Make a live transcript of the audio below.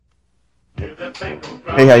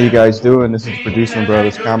Hey, how you guys doing? This is Producer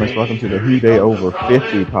Brothers Comments. Welcome to the Who Day Over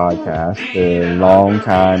 50 podcast, the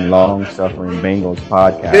long-suffering Bengals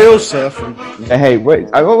podcast. Still suffering. Hey, wait,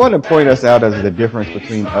 I want to point us out as the difference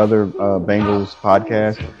between other Bengals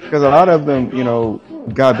podcasts, because a lot of them,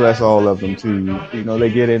 God bless all of them too,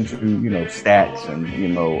 they get into, stats and,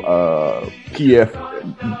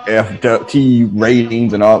 PFT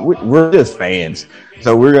ratings and all. We're just fans.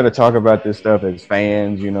 So we're going to talk about this stuff as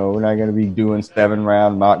fans. We're not going to be doing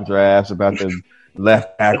 7-round mock drafts about the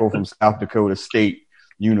left tackle from South Dakota State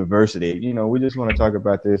University. We just want to talk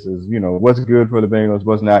about this as, what's good for the Bengals,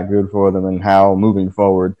 what's not good for them, and how moving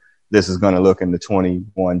forward this is going to look in the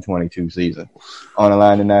 21-22 season. On the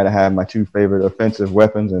line tonight, I have my two favorite offensive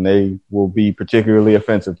weapons, and they will be particularly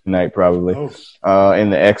offensive tonight probably. In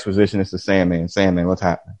the X position, it's the Sandman. Sandman, what's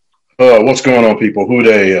happening? What's going on, people? Who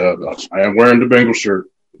Day? I am wearing the Bengals shirt.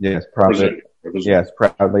 Yes, proudly. Yes,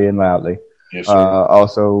 proudly and loudly. Yes, sir.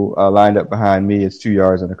 Also, lined up behind me is 2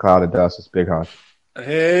 yards in a cloud of dust. It's Big Hutch.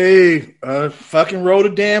 Hey, fucking roll the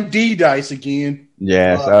damn D dice again.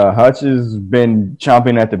 Yes, Hutch has been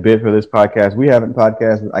chomping at the bit for this podcast. We haven't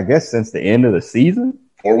podcasted, I guess, since the end of the season.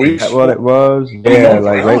 4 weeks. Well, it was. Yeah,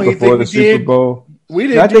 like right before the Super Bowl. We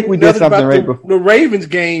didn't. I think we did something right before the Ravens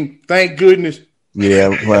game. Thank goodness. Yeah,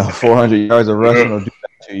 well, 400 yards of rushing will do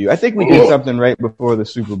that to you. I think we did something right before the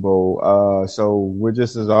Super Bowl. So we're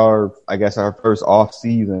just as our first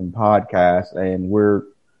off-season podcast, and we're,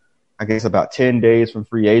 I guess, about 10 days from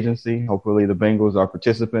free agency. Hopefully the Bengals are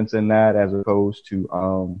participants in that as opposed to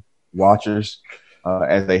watchers,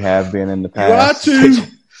 as they have been in the past. You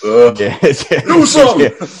ought to. Do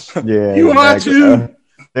something. Yeah, you ought to.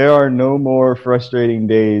 There are no more frustrating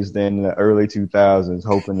days than the early 2000s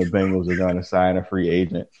hoping the Bengals are going to sign a free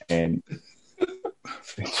agent. And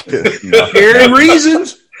hearing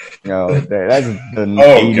reasons? That's the 80s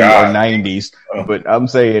or 90s. But I'm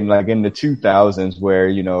saying like in the 2000s where,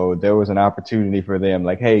 there was an opportunity for them,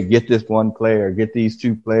 like, hey, get this one player, get these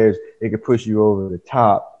two players. They could push you over the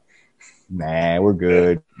top. Man, we're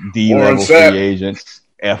good. D-level free agents,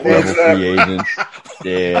 F-level free agents.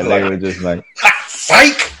 Yeah, they were just like...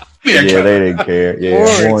 Psych! Yeah, they didn't care.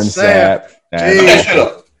 Yeah, Warren Sapp.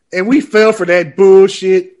 And we fell for that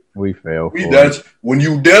bullshit. We fell for it. When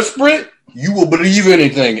you desperate, you will believe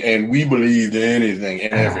anything, and we believed anything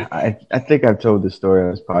and everything. I think I've told this story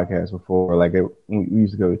on this podcast before. Like, we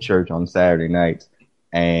used to go to church on Saturday nights,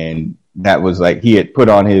 and that was like he had put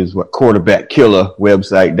on his quarterbackkiller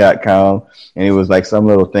website.com, and it was like some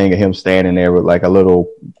little thing of him standing there with like a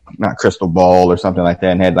little, not crystal ball or something like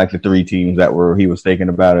that, and had like the three teams that he was thinking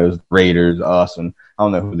about. It was Raiders, us, and I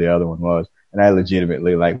don't know who the other one was. And I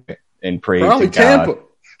legitimately and prayed probably to God. Tampa.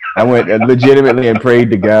 I went legitimately and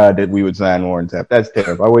prayed to God that we would sign Warren Sapp. That's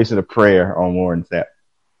terrible. I wasted a prayer on Warren Sapp.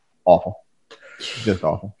 Awful. Just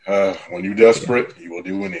awful. When you're desperate, you will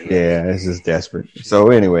do anything. Yeah, it's just desperate. So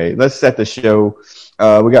anyway, let's set the show.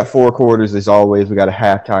 We got 4 quarters as always. We got a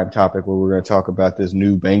halftime topic where we're going to talk about this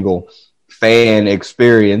new Bengal fan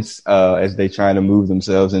experience as they try to move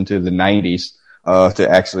themselves into the 90s to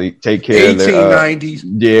actually take care of their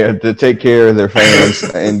 1890s. To take care of their fans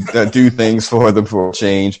and do things for them for a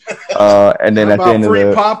change. And then at the end of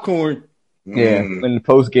the popcorn. Yeah, in the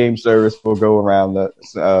post-game service, we'll go around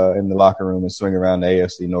in the locker room and swing around the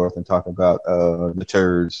AFC North and talk about the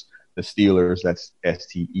Turds, the Steelers, that's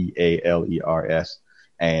Stealers,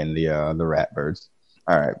 and the Ratbirds.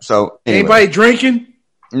 All right, so anyway. Anybody drinking?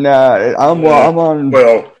 Nah, I'm on.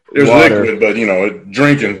 Well, there's water. liquid, but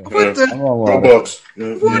drinking. What the? I'm on Go water. Bucks.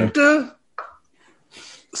 What the?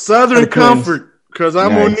 Southern Comfort, because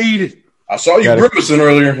I'm going to need it. I saw you grimacing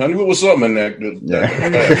earlier. I knew it was something in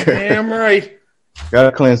that. Damn right. Gotta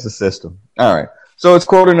cleanse the system. All right. So it's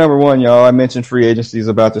quarter number 1, y'all. I mentioned free agency is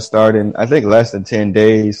about to start in, I think, less than 10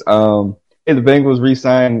 days. The Bengals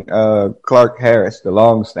re-signed Clark Harris, the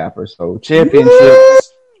long snapper. So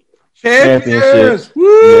championships. Champions.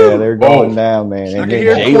 Yeah, they're going down, man. I And can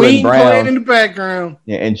hear Jaylen Queen Brown playing in the background.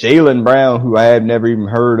 Yeah, and Jaylen Brown, who I had never even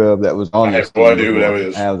heard of, that was on this team. I have no idea who that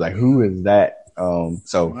is. I was like, who is that?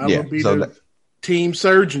 Team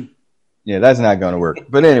surgeon. Yeah, that's not going to work.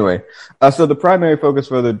 But anyway, so the primary focus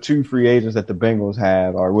for the 2 free agents that the Bengals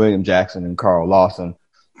have are William Jackson and Carl Lawson.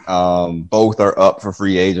 Both are up for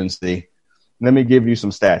free agency. Let me give you some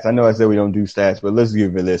stats. I know I said we don't do stats, but let's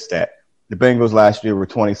give you this stat. The Bengals last year were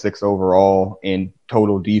 26 overall in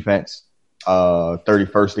total defense,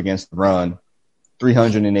 31st against the run,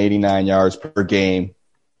 389 yards per game,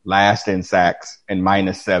 last in sacks, and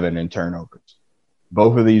 -7 in turnovers.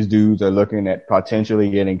 Both of these dudes are looking at potentially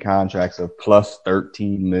getting contracts of plus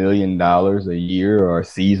 $13 million a year or a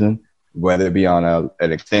season. whether it be on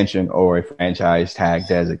an extension or a franchise tag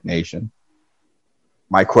designation.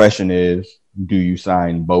 My question is, do you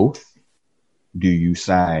sign both? Do you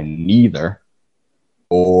sign neither?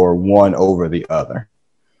 Or one over the other?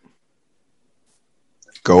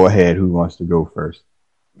 Go ahead. Who wants to go first?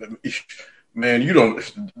 Man,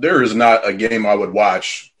 there is not a game I would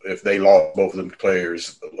watch if they lost both of them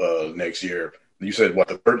players next year. You said what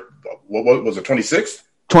was it, 26th?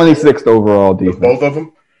 26th overall defense. With both of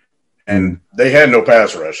them? And they had no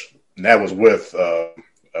pass rush. And that was with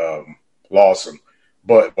Lawson.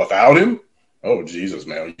 But without him, oh, Jesus,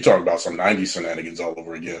 man. You're talking about some 90s shenanigans all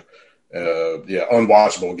over again.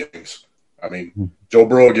 Unwatchable games. I mean, Joe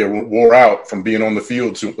Burrow get wore out from being on the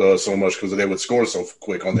field so much because they would score so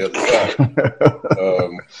quick on the other side.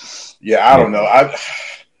 I don't know.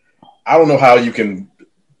 I don't know how you can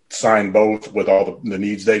sign both with all the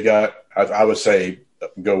needs they got. I would say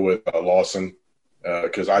go with Lawson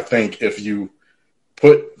because I think if you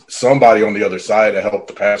put somebody on the other side to help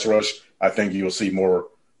the pass rush, I think you'll see more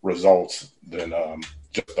results than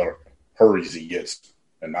just the hurries he gets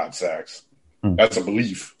and not sacks. That's a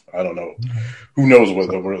belief. I don't know. Who knows what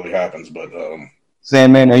really happens, but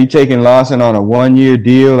Sandman, are you taking Lawson on a 1-year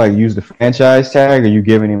deal, like use the franchise tag, or are you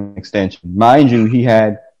giving him an extension? Mind you, he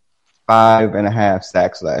had 5.5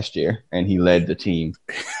 sacks last year, and he led the team.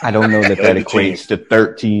 I don't know that equates to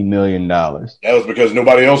 $13 million. That was because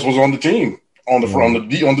nobody else was on the team on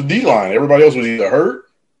the D line. Everybody else was either hurt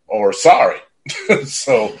or sorry.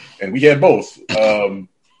 And we had both. And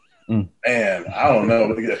I don't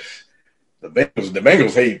know. The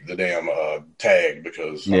Bengals hate the damn tag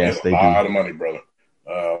because it's a lot of money, brother.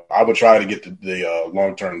 I would try to get the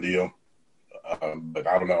long-term deal, but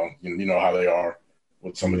I don't know. You know how they are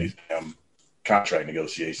with some of these damn contract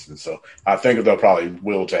negotiations. So I think they'll probably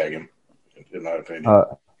will tag him, in my opinion.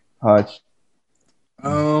 Hutch.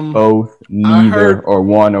 Both, neither, or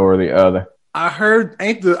one or the other. I heard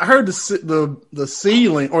the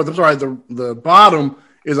ceiling, or the bottom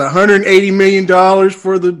is $180 million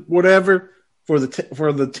for the whatever for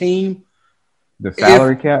the team. The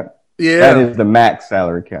salary cap. Yeah, that is the max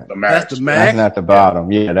salary cap. That's the max. That's not the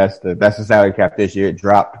bottom. Yeah, that's the salary cap this year. It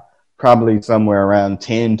dropped probably somewhere around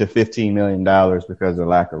 $10 to $15 million because of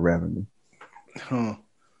lack of revenue.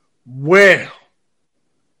 Well,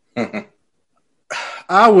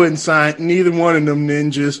 I wouldn't sign neither one of them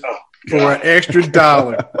ninjas for an extra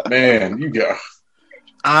dollar. Man, you got.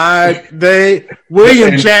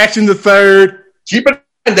 William Jackson III. Keep it.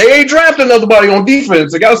 They ain't drafting nobody on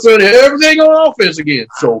defense. They got to send everything on offense again.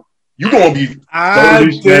 So you're gonna be.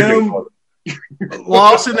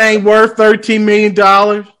 Lawson ain't worth $13 million.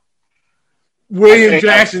 William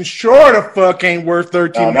Jackson sure the fuck ain't worth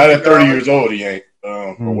 $13 million. Not at 30 years old, he ain't.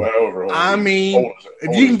 Or whatever. I mean,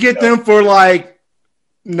 if you can get them for like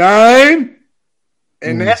 9,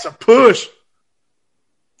 and that's a push.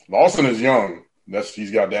 Lawson is young.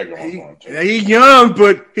 He's got that going on too. He's young,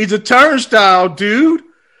 but he's a turnstile, dude.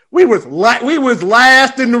 We was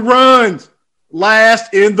last in the runs.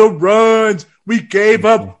 Last in the runs. We gave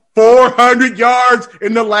up 400 yards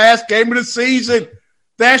in the last game of the season.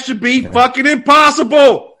 That should be fucking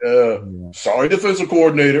impossible. Sorry, defensive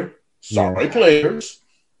coordinator. Sorry, players.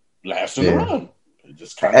 Last in the run.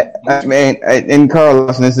 Just kind of. And Carl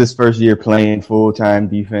Lawson, this is his first year playing full-time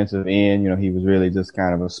defensive end. You know, he was really just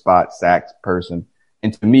kind of a spot sack person.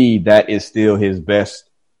 And to me, that is still his best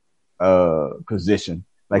position.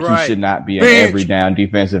 Like, he should not be an every down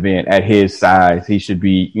defensive end at his size. He should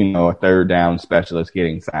be, a third down specialist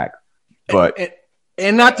getting sacked. But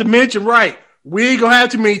and not to mention, we ain't gonna have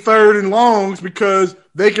too many third and longs because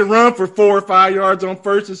they can run for 4 or 5 yards on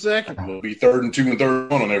first and second. It'll be 3rd and 2 and 3rd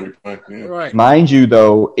and 1 on every play. Yeah. Right. Mind you,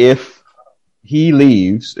 though, if he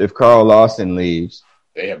leaves, if Carl Lawson leaves,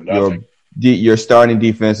 they have nothing. Your starting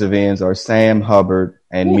defensive ends are Sam Hubbard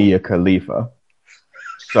and Mia Khalifa.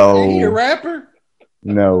 So, is he a rapper?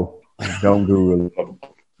 No, don't Google it.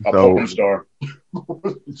 A porn star.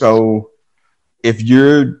 So, if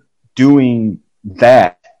you're doing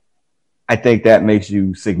that, I think that makes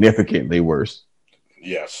you significantly worse.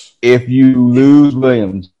 Yes. If you lose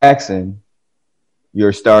William Jackson,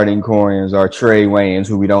 your starting corners are Trey Wayans,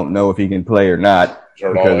 who we don't know if he can play or not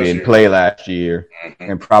because he didn't play last year,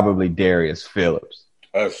 and probably Darius Phillips.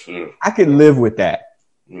 I could live with that.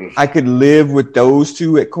 I could live with those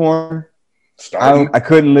two at corner. I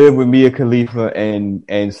couldn't live with Mia Khalifa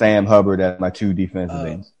and Sam Hubbard as my two defensive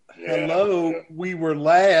ends. We were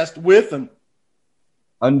last with them.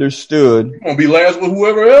 Understood. You're going to be last with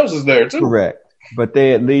whoever else is there, too. Correct. But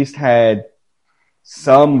they at least had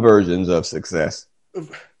some versions of success.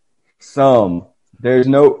 Some There's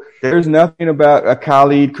nothing about a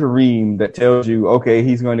Khalid Kareem that tells you, okay,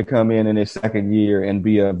 he's going to come in his second year and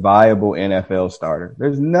be a viable NFL starter.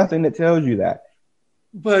 There's nothing that tells you that.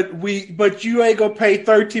 But you ain't gonna pay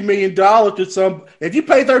 $13 million to some. If you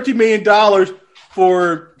pay $13 million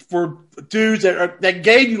for dudes that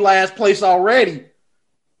gave you last place already,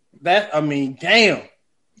 damn.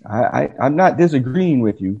 I'm not disagreeing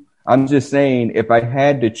with you. I'm just saying if I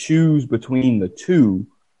had to choose between the two,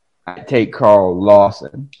 I'd take Carl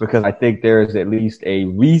Lawson because I think there is at least a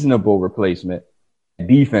reasonable replacement,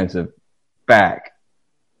 defensive back,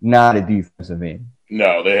 not a defensive end.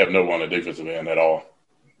 No, they have no one at defensive end at all.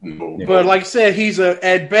 No. But like I said,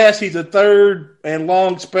 at best he's a third and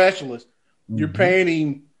long specialist. You're paying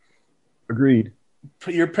him. Agreed.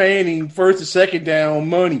 You're paying him first and second down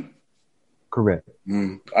money. Correct.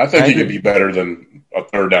 I think he could be better than a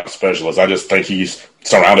third down specialist. I just think he's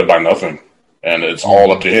surrounded by nothing, and it's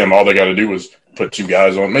all up to him. All they got to do is put two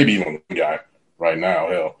guys on, maybe even one guy right now.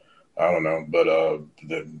 Hell, I don't know, but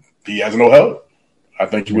he has no help. I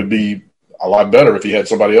think he would be a lot better if he had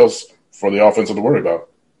somebody else for the offensive to worry about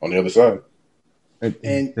on the other side.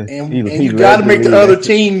 And you got to make the other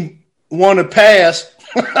team want to pass.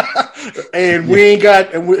 And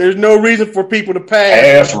there's no reason for people to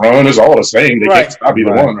pass. Pass, run is all the same. They can't stop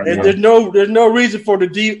either one. Right and there's no reason for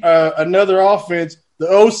another offense. The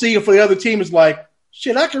OC for the other team is like,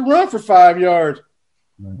 shit, I can run for 5 yards.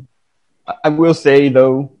 I will say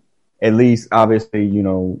though, at least obviously,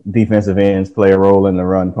 defensive ends play a role in the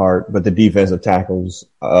run part, but the defensive tackles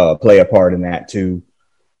play a part in that too.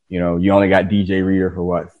 You only got DJ Reader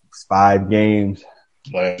for 5 games.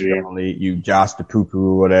 Last year. You Josh DePuku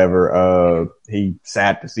or whatever, he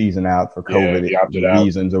sat the season out for COVID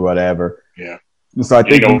reasons or whatever. Yeah. So I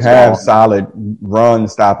think you have solid run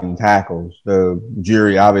stopping tackles. The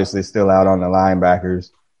jury obviously is still out on the linebackers.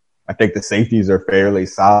 I think the safeties are fairly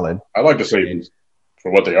solid. I like the safeties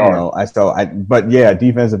for what they are. But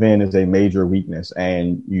defensive end is a major weakness,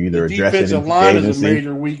 and you either address it in free agency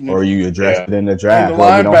or you address it in the draft.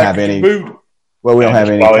 Well, we don't have any. We don't have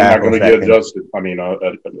any. Probably not going to get adjusted.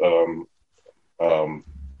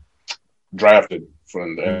 Drafted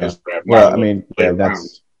from the draft. Well,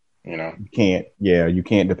 that's you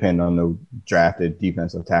can't depend on the drafted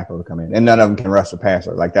defensive tackle to come in, and none of them can rush the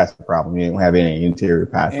passer. Like that's the problem. You don't have any interior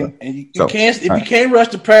passer. And you can't if you can't rush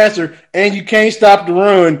the passer and you can't stop the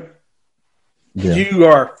run, you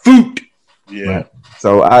are foot. Yeah. Right.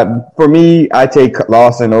 So for me, I take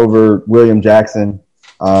Lawson over William Jackson.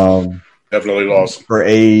 Definitely Lawson for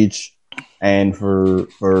age and for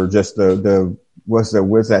just the what's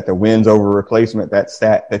that the wins over replacement, that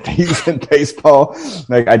stat that they use in baseball.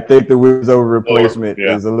 Like I think the wins over replacement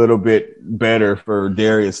is a little bit better for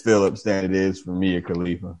Darius Phillips than it is for Mia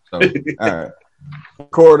Khalifa. So all right.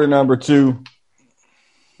 Quarter number 2.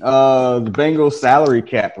 The Bengals salary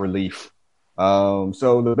cap relief. So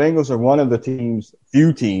the Bengals are one of the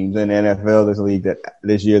few teams in the NFL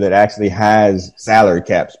this year that actually has salary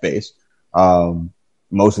cap space.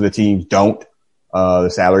 Most of the teams don't. The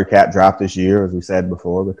salary cap dropped this year, as we said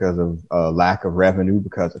before, because of lack of revenue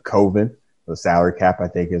because of COVID. The salary cap, I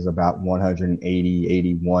think, is about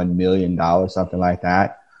 $81 million, something like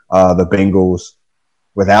that. The Bengals,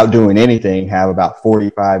 without doing anything, have about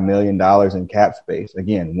 $45 million in cap space.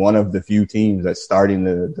 Again, one of the few teams that's starting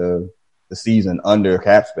the season under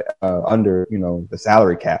cap under the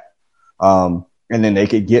salary cap. And then they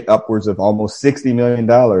could get upwards of almost $60 million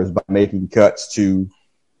by making cuts to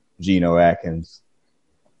Geno Atkins,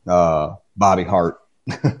 Bobby Hart,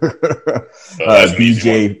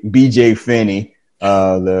 BJ Finney,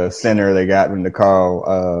 the center they got from the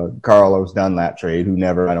Carlos Dunlap trade, who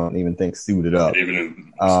never, I don't even think, suited up.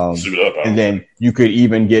 And then you could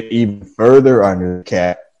even get even further under the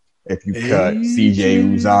cap if you cut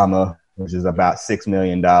CJ Uzomah, which is about $6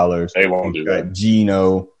 million. They won't do that.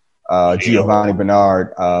 Geno. Giovanni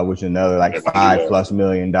Bernard, which is another $5+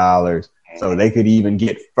 million. So they could even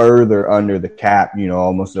get further under the cap,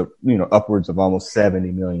 almost upwards of almost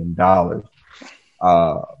 $70 million.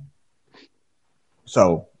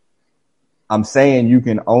 So I'm saying you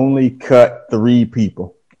can only cut 3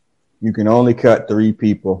 people.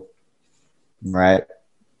 Right?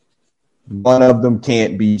 One of them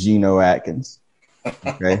can't be Geno Atkins.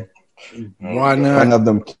 Okay. Why not? One of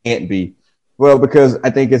them can't be. Well, because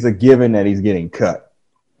I think it's a given that he's getting cut.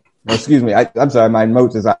 Well, excuse me. I'm sorry. My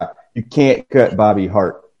notes is you can't cut Bobby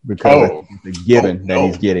Hart because it's a given that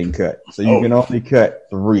he's getting cut. So you can only cut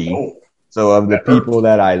 3. So of the people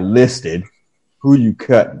that I listed, who you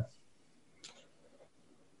cutting?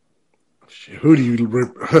 Who do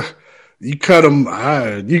you cut them?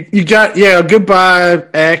 You got goodbye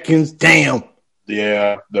Atkins. Damn.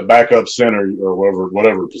 Yeah, the backup center or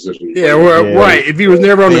whatever position. Yeah, right. If he was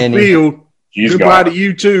never on the field, he's goodbye gone. to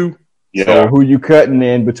you too. Yeah. So who you cutting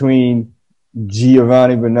in between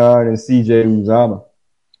Giovanni Bernard and CJ Uzomah?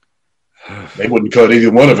 They wouldn't cut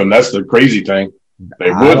either one of them. That's the crazy thing.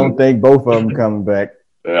 They wouldn't. I don't think both of them coming back.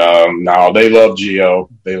 No, they love Gio.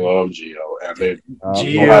 They love Gio, and they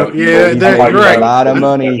Gio. He's that's making right. a lot of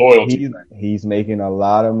money. He's making a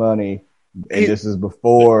lot of money, and this is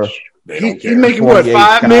before he's making what,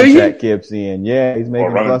 $5 million? Kicks in. Yeah, he's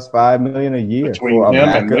making plus $5 million a year between for a him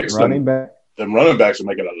backup and Mixon, running back. Them running backs are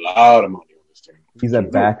making a lot of money on this team. He's a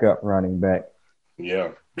backup running back. Yeah.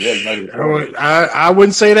 I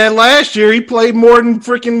wouldn't say that last year. He played more than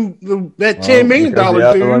freaking that $10 million the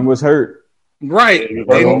other dude. one was hurt. Right.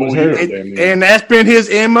 And that's been his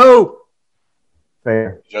MO.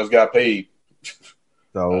 Fair. Just got paid.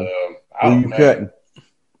 So who you cutting?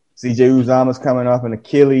 CJ Uzomah's coming off an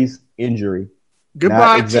Achilles injury.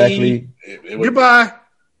 Goodbye, exactly. Goodbye.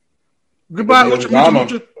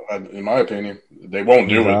 Uzomah, in my opinion, they won't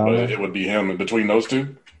do it, but it would be him. And between those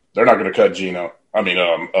two, they're not going to cut Gio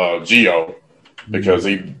because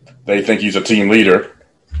they think he's a team leader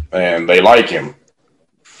and they like him.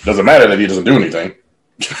 Doesn't matter that he doesn't do anything.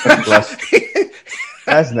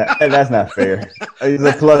 That's not fair. He's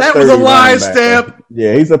a plus. That was a lie step.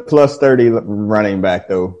 Yeah, he's a plus 30 running back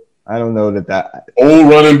though. I don't know that old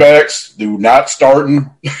running backs do not starting.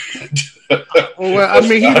 Well,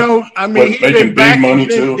 he's been big money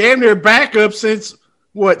too. Damn near backup since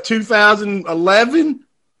what, 2011,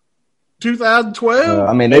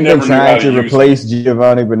 2012. They've been trying to replace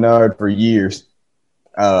Giovanni Bernard for years.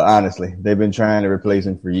 Honestly, they've been trying to replace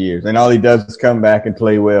him for years, and all he does is come back and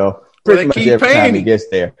play well. Pretty much every time he gets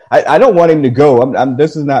there. I don't want him to go.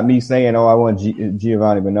 This is not me saying, I want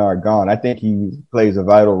Giovanni Bernard gone. I think he plays a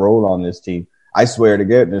vital role on this team. I swear to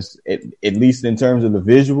goodness, at least in terms of the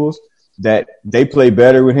visuals, that they play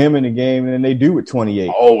better with him in the game than they do with 28.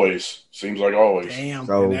 Always. Seems like always. Damn,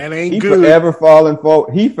 so that ain't good. Gio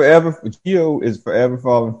is forever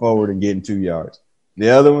falling forward and getting 2 yards. The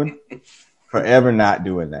other one, forever not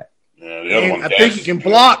doing that. Yeah, the other one. I think he can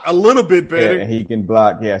block a little bit better. Yeah, he can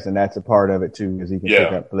block, yes, and that's a part of it too, because he can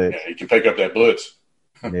pick up blitz. Yeah, he can pick up that blitz.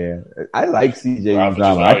 Yeah, I like CJ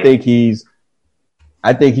Uzomah.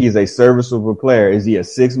 I think he's a serviceable player. Is he a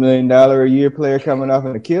 $6 million a year player coming off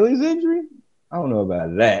an Achilles injury? I don't know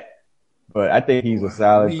about that, but I think he's a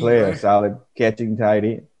solid player, a solid catching tight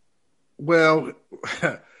end. Well,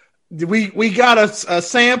 we got a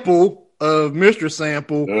sample of Mr.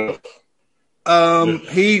 Sample.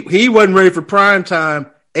 He wasn't ready for prime time.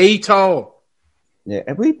 Tall. Yeah,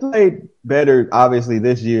 and we played better obviously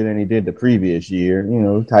this year than he did the previous year.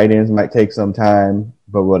 Tight ends might take some time,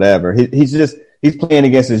 but whatever. He's playing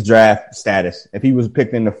against his draft status. If he was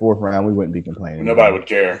picked in the 4th round, we wouldn't be complaining. Nobody would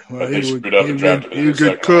care. Well, they screwed up and drafted him. He was a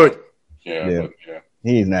good cut. Yeah.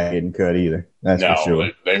 He's not getting cut either. That's for sure.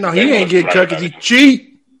 He ain't getting cut because he's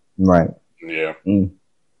cheap. Right. Yeah.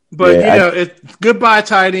 But it's goodbye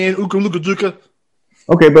tight end. Uka.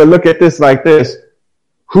 Okay, but look at this like this.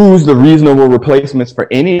 Who's the reasonable replacements for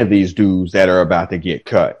any of these dudes that are about to get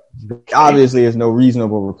cut? Obviously, there's no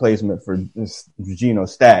reasonable replacement for Geno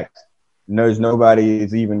Stacks. There's nobody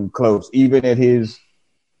is even close. Even at his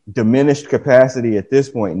diminished capacity at this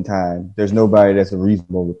point in time, there's nobody that's a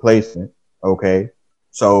reasonable replacement. Okay,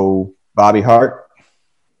 so Bobby Hart,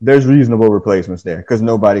 there's reasonable replacements there because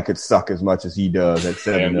nobody could suck as much as he does at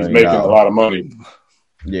 $7 million. He's making a lot of money.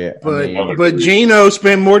 Yeah, but Geno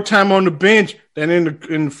spent more time on the bench than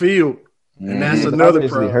in the field, and that's another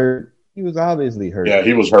problem. He was obviously hurt. Yeah,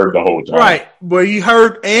 he was hurt the whole time. Right, but he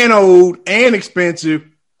hurt and old and expensive.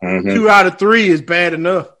 2 out of 3 is bad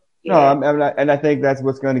enough. No, I think that's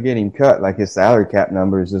what's going to get him cut. Like his salary cap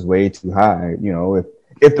number is just way too high.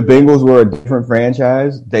 If the Bengals were a different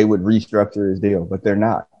franchise, they would restructure his deal, but they're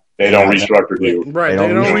not. They don't restructure deals. Right, they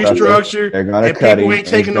don't restructure. They're going to cut him. People ain't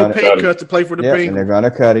taking no pay cuts to play for the Bengals. And they're going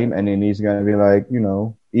to cut him, and then he's going to be like,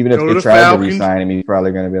 even if they try to re-sign him, he's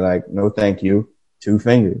probably going to be like, no, thank you, 2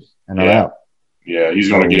 fingers, and I'm out. Yeah, he's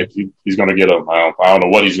going to get a. I don't know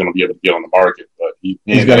what he's going to be able to get on the market, but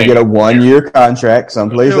he's going to get a 1-year contract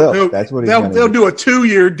someplace else. That's what they'll do a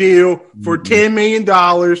 2-year deal for $10 million.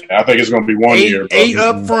 I think it's going to be 1 year, 8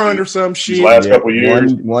 up front or some shit. These last couple of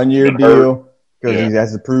years, 1-year deal because he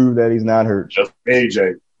has to prove that he's not hurt. Just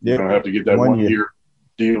AJ, you're going to have to get that 1 year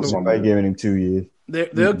deal. Somebody giving him 2 years.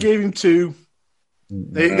 They'll give him 2.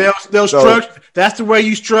 They'll structure. That's the way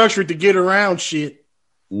you structure it to get around shit.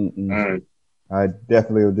 I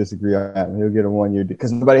definitely will disagree on that. He'll get a 1 year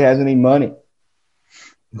because nobody has any money.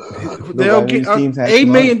 They'll get $8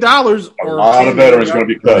 million. A lot of veterans going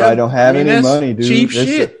to be cut. I don't have any money, dude. Cheap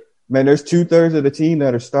shit. Man, there's 2/3 of the team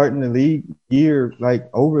that are starting the league year like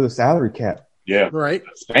over the salary cap. Yeah, right.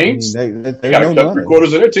 Saints, they got to cut 3/4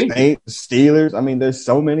 of their team. Saints, Steelers. I mean, there's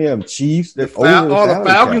so many of them. Chiefs. The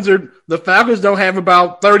Falcons don't have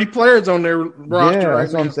about 30 players on their roster. Yeah,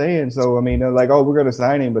 that's what I'm saying. So I mean, they're like, oh, we're going to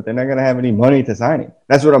sign him, but they're not going to have any money to sign him.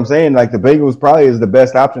 That's what I'm saying. Like the Bengals probably is the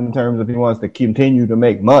best option in terms of if he wants to continue to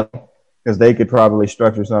make money, because they could probably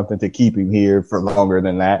structure something to keep him here for longer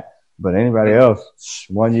than that. But anybody else,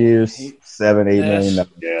 1 year, $7-8 million.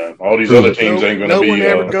 Yeah, all these other teams ain't going to be one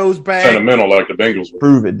ever goes back. Sentimental like the Bengals were.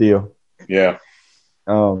 Prove it deal. Yeah.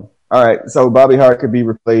 All right, so Bobby Hart could be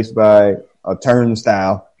replaced by a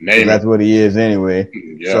turnstile. That's what he is anyway.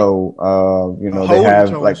 Yeah. So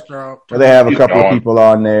they have a couple of people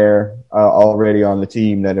on there already on the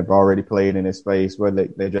team that have already played in his space. Where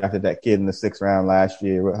they drafted that kid in the 6th round last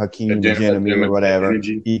year, Hakeem Benjamin or whatever.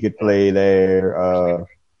 He could play there.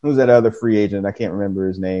 Who's that other free agent? I can't remember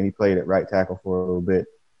his name. He played at right tackle for a little bit.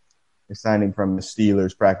 They signed him from the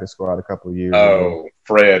Steelers practice squad a couple of years ago.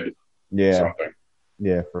 Fred. Yeah. Something.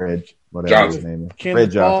 Yeah, Fred. Whatever his name is. Fred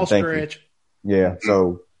Johnson. Thank you. Yeah,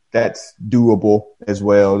 so that's doable as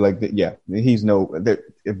well. Like, he's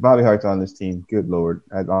if Bobby Hart's on this team, good Lord.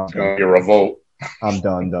 It's going to be a revolt. I'm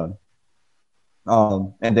done.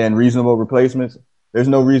 And then reasonable replacements. There's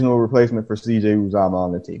no reasonable replacement for CJ Uzomah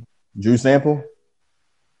on the team. Drew Sample?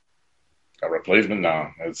 A replacement? No.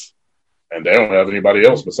 And they don't have anybody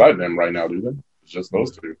else beside them right now, do they? It's just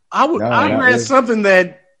those two. I read something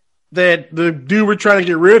that the dude we're trying to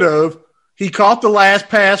get rid of, he caught the last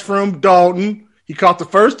pass from Dalton. He caught the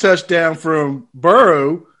first touchdown from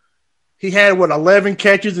Burrow. He had, 11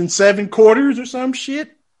 catches in 7 quarters or some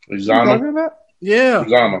shit? Uzomah? Yeah.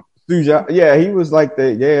 Uzomah. Yeah, he was like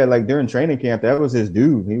like during training camp, that was his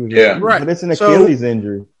dude. He was right. But it's an Achilles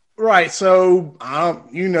injury. Right. So,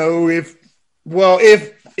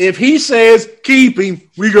 if he says keep him,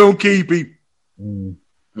 we gonna keep him.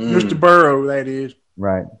 Mr. Burrow, that is.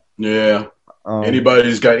 Right. Yeah. Anybody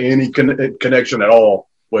who's got any connection at all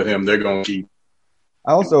with him, they're gonna keep.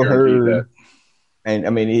 I also heard, and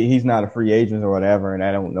I mean, he's not a free agent or whatever, and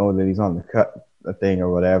I don't know that he's on the cut thing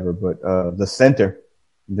or whatever, but the center,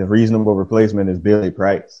 the reasonable replacement is Billy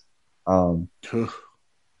Price.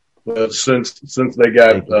 Well, since they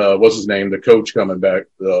got what's his name, the coach coming back,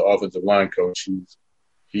 the offensive line coach,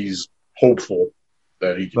 he's hopeful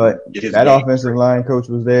that he can get his. That offensive line coach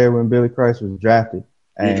was there when Billy Price was drafted.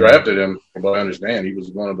 He drafted him, from what I understand. He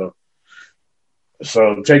was one of the.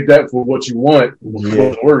 So take that for what you want,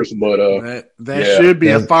 worse. But that should be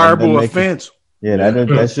a fireable offense.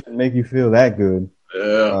 That shouldn't make you feel that good.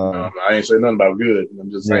 Yeah, I ain't saying nothing about good.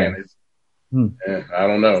 I'm just saying I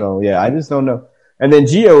don't know. So I just don't know. And then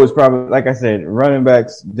Gio is probably, like I said, running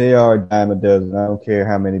backs, they are a dime a dozen. I don't care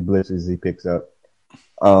how many blitzes he picks up.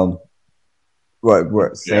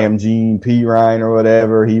 Sam Jean, P. Ryan or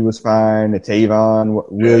whatever, he was fine. Tavon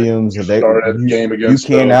Williams. You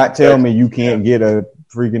cannot tell me you can't get a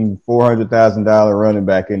freaking $400,000 running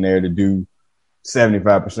back in there to do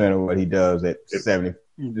 75% of what he does at 70.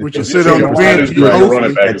 Which is sit on the bench at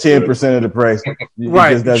 10% of the price.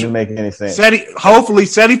 Right. It just doesn't make any sense. Hopefully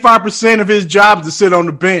 75% of his job is to sit on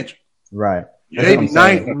the bench. Right. Maybe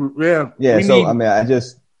 90. Yeah. So I mean,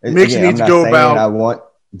 Mixon needs to go about. I want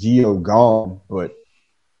Gio gone, but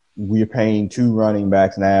we're paying 2 running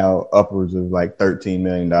backs now upwards of like $13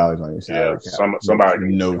 million on your salary cap. Somebody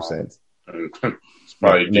no sense. It's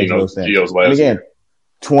probably Gio's last. And again,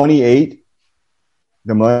 28.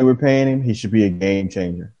 The money we're paying him, he should be a game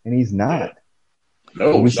changer, and he's not.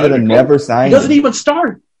 No, we should have never signed. He doesn't even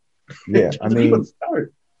start. Yeah, I mean,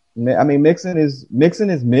 Mixon is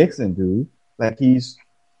Mixon, dude. Like he is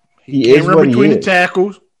what he is. The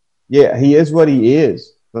tackles. Yeah, he is what he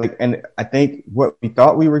is. Like, and I think what we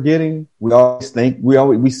thought we were getting, we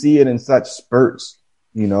see it in such spurts.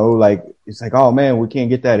 Like it's like, oh man, we can't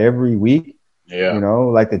get that every week. Yeah,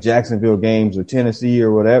 like the Jacksonville games or Tennessee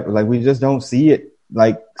or whatever. Like we just don't see it.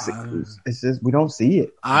 Like it's just we don't see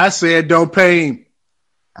it. I said don't pay him.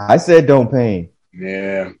 I said don't pay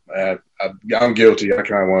him. Yeah, I'm guilty. I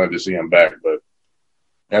kind of wanted to see him back, but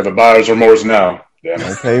I have a buyer's remorse now.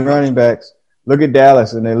 Don't pay running backs. Look at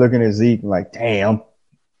Dallas, and they're looking at Zeke and like, damn.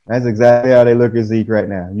 That's exactly how they look at Zeke right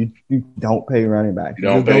now. You don't pay running backs. You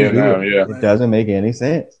don't pay him now, yeah. It doesn't make any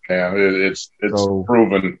sense. Yeah, it's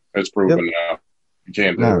proven. It's proven now. You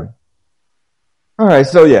can't do it. All right,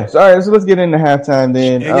 so let's get into halftime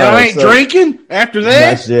then. And y'all ain't drinking after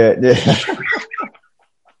that? Not yet, yeah.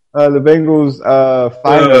 The Bengals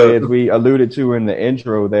finally, as we alluded to in the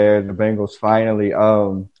intro there, the Bengals finally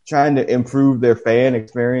trying to improve their fan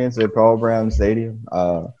experience at Paul Brown Stadium.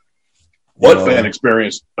 What fan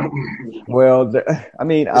experience? Well, I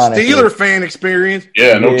mean, honestly, Steeler fan experience.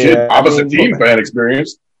 Yeah, no kidding. Opposite team fan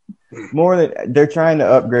experience. More than they're trying to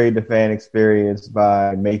upgrade the fan experience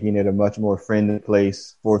by making it a much more friendly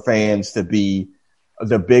place for fans to be.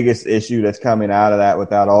 The biggest issue that's coming out of that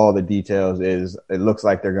without all the details is it looks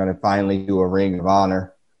like they're going to finally do a Ring of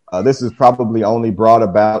Honor. This is probably only brought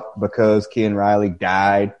about because Ken Riley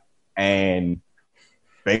died and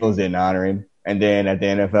Bengals didn't honor him. And then at the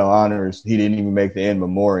NFL honors, he didn't even make the in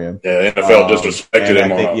memoriam. Yeah, the NFL disrespected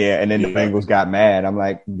him. And then the Bengals got mad. I'm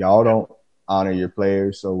like, y'all don't honor your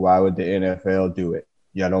players, so why would the NFL do it?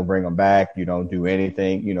 Y'all don't bring them back. You don't do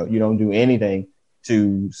anything. You don't do anything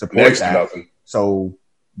to support that. Nothing. So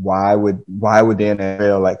why would the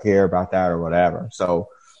NFL care about that or whatever? So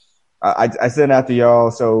I sent out to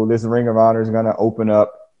y'all. So this Ring of Honor is going to open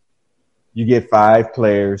up. You get 5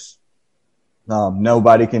 players.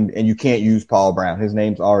 Nobody can, and you can't use Paul Brown. His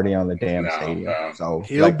name's already on the damn stadium. No. So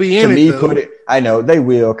he'll be in it. I know they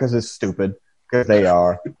will because it's stupid. Because they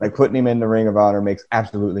are. Like putting him in the Ring of Honor makes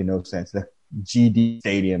absolutely no sense. The GD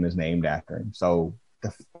Stadium is named after him. So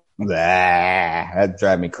that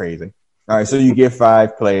drives me crazy. All right, so you get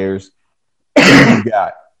 5 players. You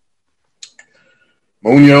got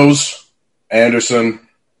Munoz, Anderson.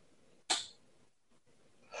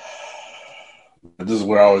 This is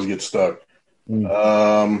where I always get stuck.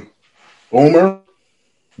 Boomer,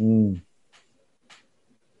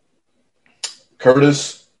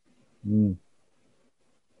 Curtis. Need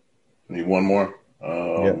one more.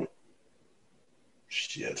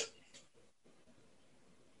 Shit.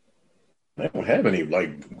 They don't have any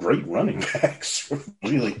great running backs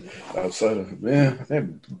really outside of they're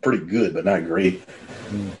pretty good but not great.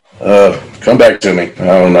 Come back to me. I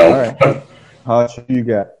don't know. All right. How much you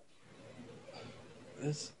got?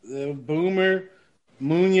 This Boomer,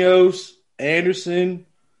 Munoz, Anderson,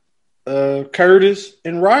 Curtis,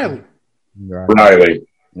 and Riley. Riley.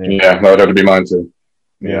 Yeah, that would have to be mine too.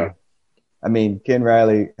 Yeah. I mean, Ken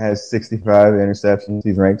Riley has 65 interceptions.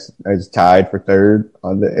 He's ranked as tied for 3rd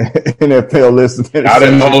on the NFL list. Not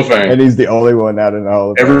in the Hall of Fame. And he's the only one not in the Hall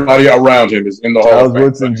of Fame. Everybody around him is in the Hall of Fame. Charles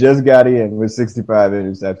Woodson just got in with 65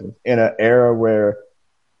 interceptions in an era where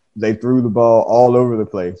they threw the ball all over the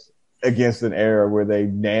place against an era where they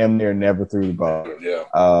damn near never threw the ball. Yeah.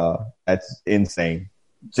 That's insane.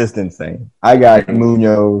 Just insane. I got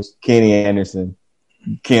Munoz, Kenny Anderson,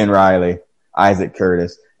 Ken Riley, Isaac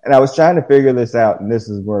Curtis. And I was trying to figure this out, and this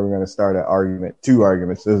is where we're going to start an argument. 2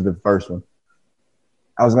 arguments. This is the first one.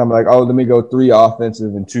 I was going to be like, let me go 3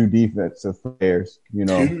 offensive and 2 defensive players.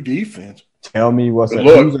 2 defense. Tell me who's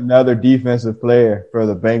another defensive player for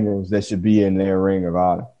the Bengals that should be in their Ring of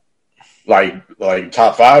Honor. Like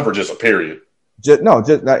top 5 or just a period? Just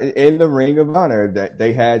in the Ring of Honor. That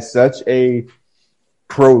they had such a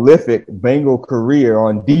prolific Bengal career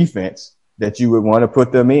on defense that you would want to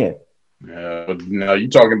put them in. Yeah, but now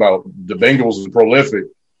you're talking about the Bengals are prolific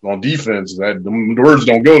on defense. That the words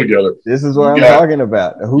don't go together. This is what I'm talking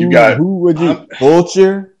about. Who would you?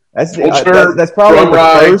 Vulture. That's probably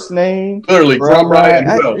the first name. Clearly, Crumrye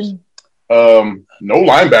and who else? No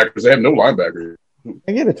linebackers. They have no linebackers.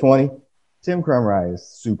 I get a 20. Tim Crumrye is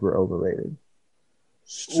super overrated.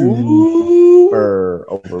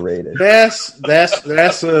 Overrated. That's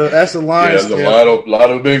a line. Yeah, there's a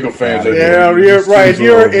lot of Bengal fans. Yeah, you're right. If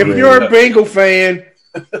you're a Bengal fan,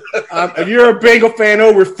 if you're a Bengal fan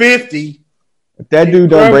over 50, if that dude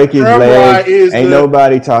don't break his leg, ain't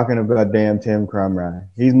nobody talking about damn Tim Crumrye.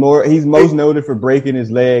 He's most noted for breaking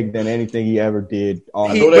his leg than anything he ever did.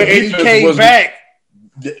 He came back.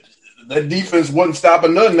 That defense wasn't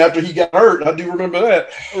stopping nothing after he got hurt. I do remember that.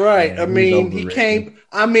 Right. I mean, he came.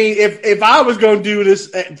 I mean, if I was going to do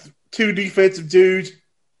this at 2 defensive dudes,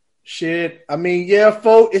 shit. I mean,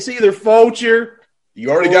 it's either Fulcher. You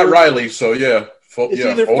already got Riley, so yeah. It's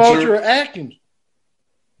either Fulcher or Atkins.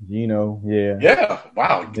 Gino, yeah. Yeah.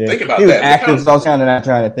 Wow. Yeah. Think about he was that. Active, so I was kind of not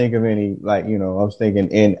trying to think of any, I was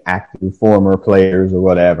thinking inactive former players or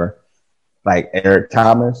whatever. Like Eric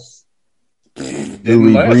Thomas.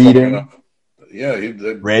 Louis Breeden. Yeah.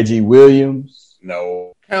 Reggie Williams.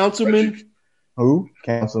 No. Councilman. Who?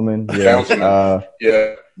 Councilman. Yeah. Councilman.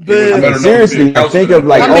 Yeah. Seriously, think of oh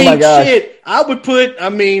my God. Shit. I would put,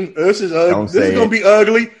 this is going to be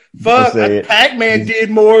ugly. Fuck, Pac-Man did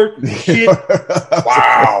more shit.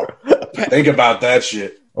 Wow. Think about that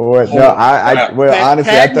shit. Honestly, Pac-Man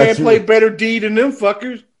I thought you played better D than them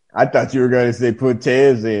fuckers. I thought you were going to say put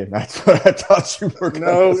Tez in. That's what I thought you were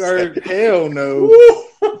going to say. Hell no.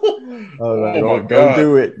 Don't God.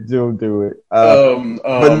 do it. Don't do it.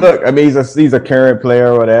 But look, I mean, he's a current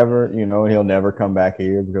player or whatever. You know, he'll never come back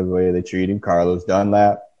here because of the way they treat him. Carlos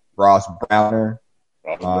Dunlap, Ross Browner.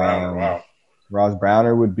 Wow. Ross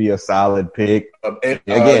Browner would be a solid pick.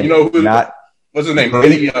 Again, you know who? What's his name?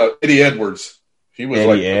 Eddie Edwards. He was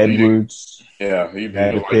Eddie Edwards. He'd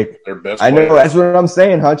be pick. Their best. I know player. that's what I'm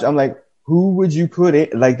saying, Hutch. I'm like, who would you put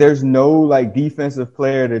in? Like, there's no like defensive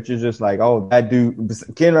player that you're just like, oh, that dude,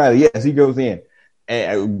 Ken Riley. Yes, he goes in.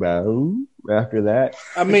 And after that,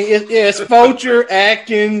 I mean, it's Fulcher,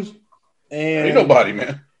 Atkins, and ain't nobody,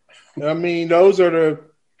 man. I mean, those are the.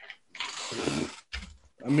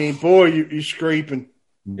 I mean, boy, you're scraping.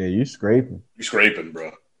 Yeah, you're scraping. You're scraping,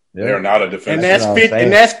 bro. Yeah. They are not a defensive.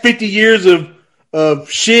 And that's 50 years of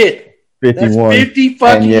shit. 51. That's 50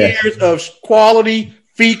 fucking years of quality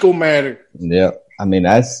fecal matter. Yeah. I mean,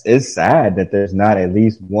 it's sad that there's not at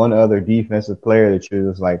least one other defensive player that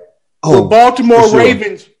you're just like, oh, the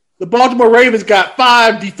Baltimore Ravens got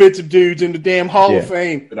 5 defensive dudes in the damn Hall of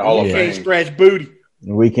Fame. In the Hall of Fame. Fame. Can't scratch booty.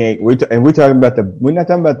 We can't. We're not talking about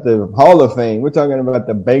the Hall of Fame. We're talking about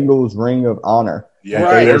the Bengals Ring of Honor. Yeah,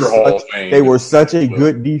 right. Hall of Fame. They were such a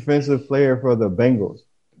good defensive player for the Bengals.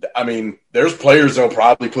 I mean, there's players they'll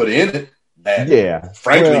probably put in it that,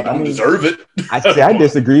 frankly, don't deserve it. I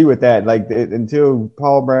disagree with that. Like, until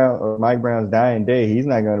Paul Brown or Mike Brown's dying day, he's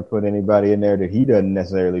not going to put anybody in there that he doesn't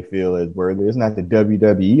necessarily feel is worthy. It's not the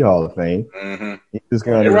WWE Hall of Fame. Mm-hmm. He's just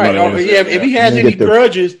going to if he has any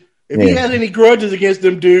grudges. If he has any grudges against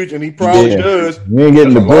them dudes, and he probably does. You ain't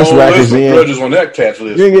getting the bushwhackers in. Grudges on that catch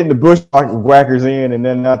list. You ain't getting the bushwhackers in and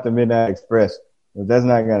then not the Midnight Express. But that's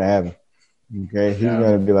not going to happen. Okay? He's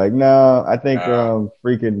going to be like, no, I think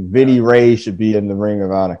freaking Vinny Ray should be in the Ring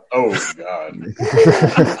of Honor. Oh, God.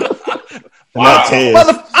 Not Tez.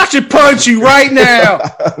 I should punch you right now.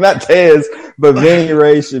 Not Tez, but Vinny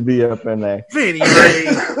Ray should be up in there. Vinny Ray.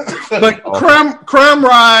 But Crumb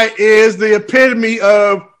Rye is the epitome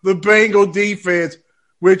of the Bengal defense,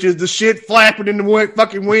 which is the shit flapping in the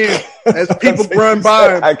fucking wind as people run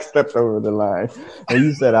by him. I stepped over the line. And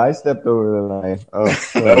you said I stepped over the line. Oh,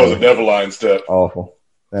 that was a devil line step. Awful.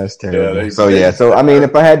 That's terrible. Yeah, so I mean,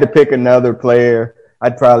 if I had to pick another player,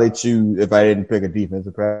 I'd probably choose, if I didn't pick a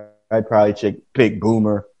defensive player, I'd probably pick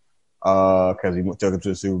Boomer, because he took him to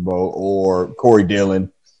the Super Bowl, or Corey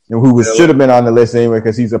Dillon, who should have been on the list anyway,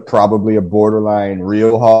 because he's probably a borderline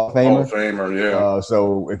real Hall of Famer. Hall of Famer, yeah.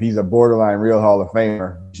 So if he's a borderline real Hall of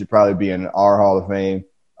Famer, he should probably be in our Hall of Fame.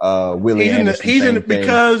 Willie Anderson. He's in it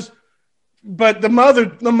because, but the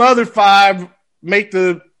mother 5 make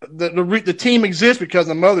the team exist because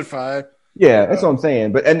the mother 5. Yeah, that's what I'm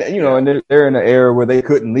saying. But and they're in an era where they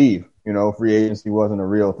couldn't leave. Free agency wasn't a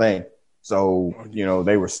real thing, so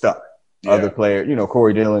they were stuck. Yeah. Other players,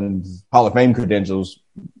 Corey Dillon's Hall of Fame credentials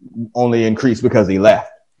only increased because he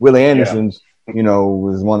left. Willie Anderson's,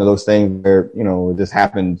 was one of those things where, it just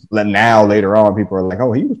happened. Now, later on, people are like,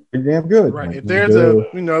 oh, he was pretty damn good. Right. If there's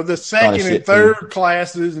the second and third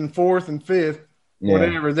classes and fourth and fifth,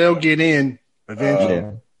 whatever, they'll get in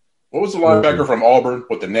eventually. What was the linebacker from Auburn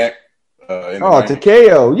with the neck?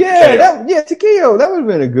 Takeo. Yeah, Takeo. That would have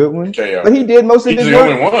been a good one. Takeo. But he did most of his work. He's the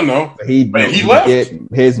only one, though. He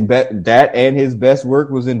left. That and his best work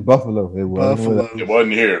was in Buffalo. It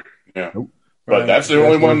wasn't here. Yeah. Nope. But that's the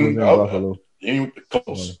only one. Buffalo.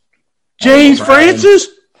 Close. James Francis?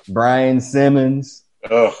 Brian Simmons.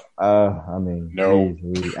 Ugh. No.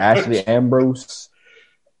 Ashley Ambrose.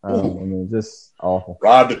 Just awful.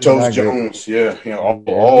 Rod the Toast Jones.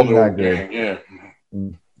 All the gang. Yeah.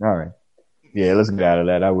 All right. Yeah, let's get out of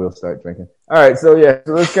that. I will start drinking. All right, so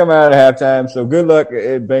let's come out of halftime. So good luck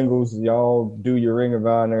at Bengals. Y'all do your Ring of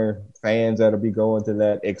Honor. Fans that'll be going to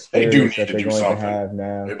that experience that they're going to have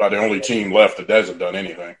now. They're about the only team left that hasn't done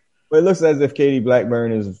anything. But it looks as if Katie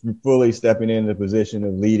Blackburn is fully stepping into the position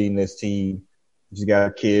of leading this team. She's got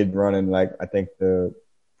a kid running, I think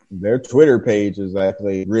their Twitter page is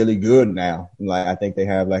actually really good now. I think they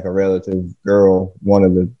have a relative girl, one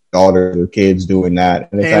of the daughters or kids doing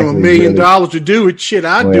that. And it's $1 million to do it. Shit,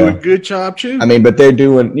 I'd do a good job too. But they're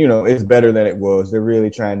doing, it's better than it was. They're really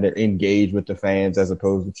trying to engage with the fans as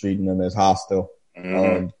opposed to treating them as hostile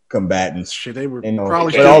combatants. Shit, they were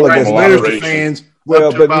probably letters to fans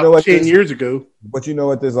about 10 years ago. But you know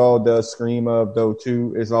what this all does scream of, though,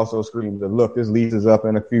 too? It's also screams of, look, this lease is up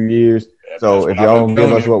in a few years. So if y'all don't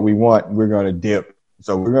give us what we want, we're going to dip.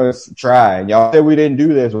 So we're going to try. And y'all said we didn't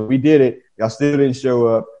do this, but we did it. Y'all still didn't show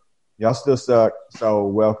up. Y'all still suck. So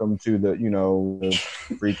welcome to the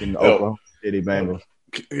freaking Oklahoma City Bengals.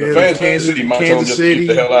 The fans in Kansas City might tell them just keep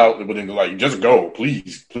the hell out. But then just go.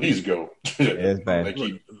 Please go. It's bad.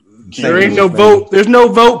 There ain't no vote. There's no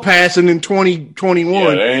vote passing in 2021.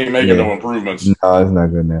 Yeah, they ain't making no improvements. No, it's not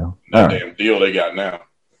good now. That damn deal they got now.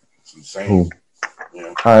 It's insane. Cool. Yeah.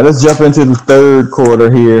 All right, let's jump into the third quarter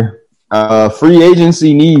here. Free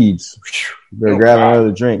agency needs. Better grab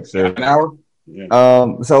another drink, sir. An hour? Yeah.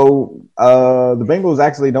 The Bengals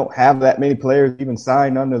actually don't have that many players even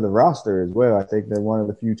signed under the roster as well. I think they're one of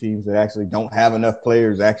the few teams that actually don't have enough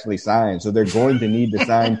players actually signed. So they're going to need to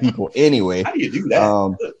sign people anyway. How do you do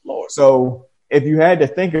that? Good Lord. So if you had to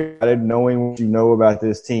think about it, knowing what you know about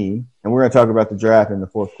this team, and we're going to talk about the draft in the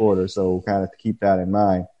fourth quarter, so kind of keep that in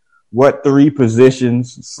mind. What 3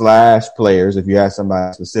 positions / players, if you have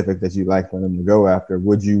somebody specific that you'd like for them to go after,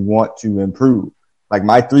 would you want to improve? Like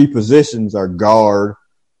my 3 positions are guard,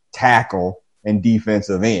 tackle, and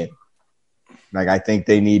defensive end. Like I think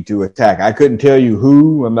they need to attack. I couldn't tell you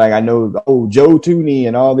who. I'm like, I know, Joe Tooney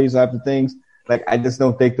and all these types of things. Like I just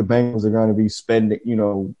don't think the Bengals are going to be spending,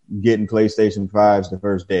 getting PlayStation 5s the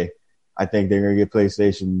first day. I think they're going to get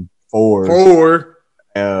PlayStation 4s.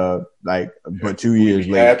 But 2 years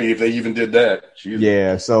later. Happy if they even did that. Jesus.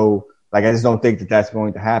 Yeah. So I just don't think that that's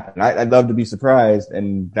going to happen. I'd love to be surprised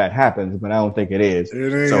and that happens, but I don't think it is.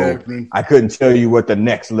 It ain't happening. I couldn't tell you what the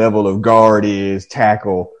next level of guard is,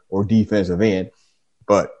 tackle, or defensive end,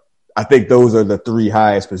 but I think those are the 3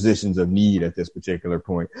 highest positions of need at this particular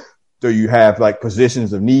point. So you have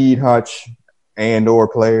positions of need, Hutch, and or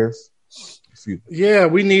players. Excuse me. Yeah,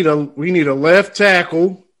 we need a left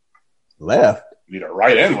tackle. Left. You need a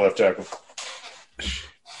right and left tackle.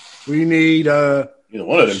 We need either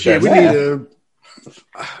one of them. Shit,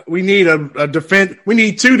 we need a defense. We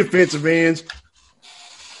need 2 defensive ends.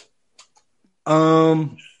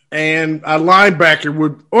 And a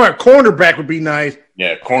linebacker or a cornerback would be nice.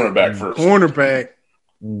 Yeah, cornerback first. Cornerback.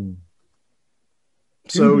 Mm.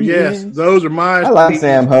 So yes, those are my. I like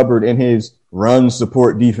Sam Hubbard in his run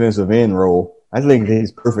support defensive end role. I think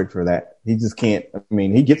he's perfect for that. He just can't. I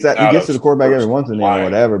mean, he gets to the quarterback every once in a while or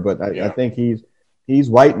whatever. But I think he's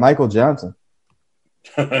white Michael Johnson.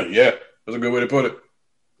 Yeah, that's a good way to put it.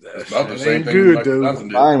 That's about the same thing. Good,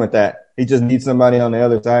 dude. Fine with that. He just needs somebody on the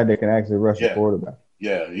other side that can actually rush the quarterback.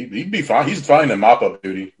 Yeah, he'd be fine. He's fine in mop-up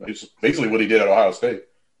duty. It's basically what he did at Ohio State.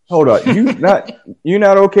 Hold on, you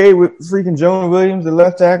not okay with freaking Jonah Williams, the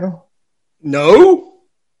left tackle? No.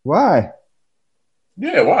 Why?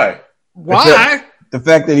 Yeah, why? Why? The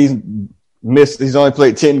fact that he's only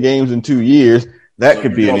played 10 games in 2 years. That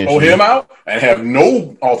could be an issue. Pull him out and have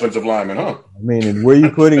no offensive lineman, huh? I mean, where are you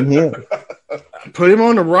putting him? Put him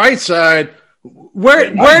on the right side.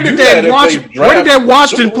 Where did that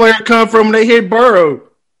Washington player come from when they hit Burrow?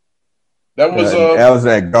 That was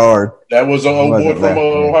that guard. That was an old boy from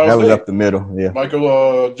Ohio State. That was up the middle. Yeah,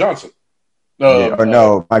 Michael Johnson.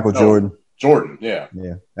 Michael Jordan. Jordan. Yeah.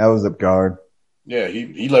 Yeah, that was a guard. Yeah,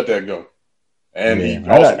 he let that go. And he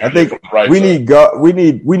also I think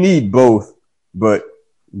we need both, but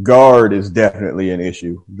guard is definitely an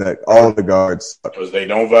issue. That all the guards because they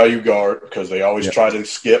don't value guard because they always try to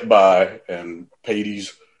skip by and pay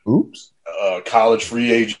these college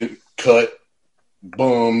free agent cut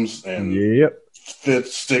bums and 5th,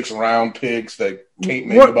 6th round picks that can't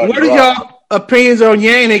make anybody. What are y'all opinions on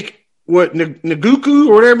Yannick? What Ngakoue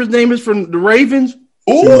or whatever his name is from the Ravens?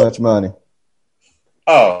 Ooh. Too much money.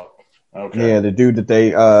 Oh, okay. Yeah, the dude that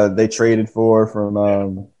they traded for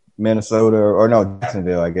from Minnesota or no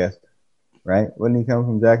Jacksonville, I guess. Right? Wouldn't he come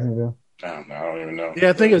from Jacksonville? I don't even know. Yeah,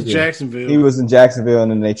 I think it's Jacksonville. He was in Jacksonville,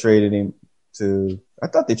 and then they traded him to. I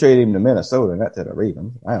thought they traded him to Minnesota, not to the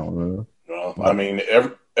Ravens. I don't know. Well, I mean,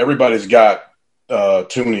 everybody's got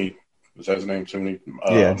Tooney. Is that his name, Tooney?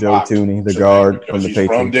 Joe Tooney, the guard from the he's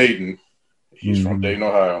Patriots. From Dayton. He's from Dayton,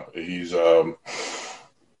 Ohio. He's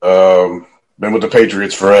been with the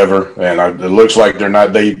Patriots forever, and it looks like they're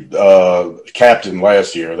not. They captain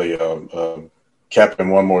last year. They capped him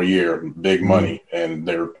one more year, big money, and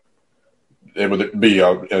it would be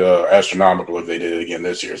astronomical if they did it again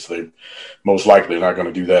this year. So they most likely not going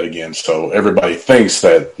to do that again. So everybody thinks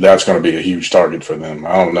that's going to be a huge target for them.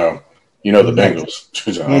 I don't know. You know the Bengals.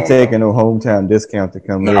 He ain't taking no hometown discount to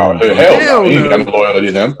come in. No, hell no. He ain't got no loyalty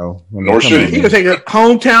to them. Nor should he. He could take a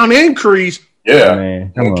hometown increase. Yeah.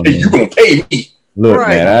 Man, you going to pay me. Look,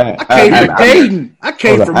 man. I came from Dayton. I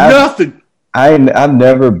came from nothing. I've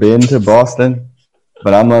never been to Boston,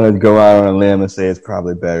 but I'm going to go out on a limb and say it's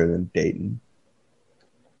probably better than Dayton.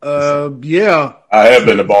 Yeah. I have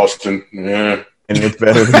been to Boston. Yeah. And it's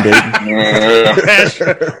better than Dayton. You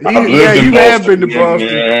have been to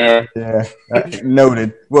Boston. Yeah.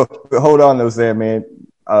 Noted. Well, hold on though, Sam, man.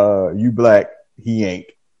 You black, he ain't.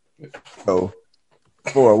 So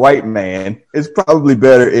for a white man is probably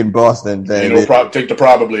better in Boston than take the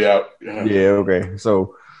probably out. Yeah, okay.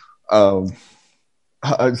 So,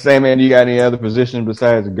 Sam, you got any other position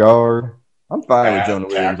besides guard? I'm fine with Jonah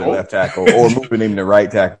Williams at left tackle or moving him to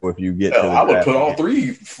right tackle if you get to the I would put all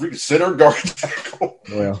three center, guard, tackle.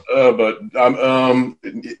 Well, but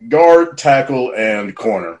guard, tackle, and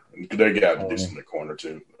corner. They got decent at corner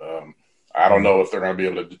too. I don't know if they're going to be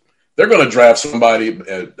able to. They're going to draft somebody.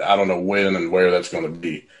 I don't know when and where that's going to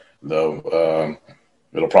be, though.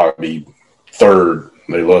 It'll probably be third.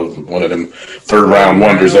 They love one of them third round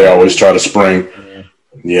wonders. They always try to spring.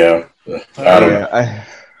 Yeah, I don't know.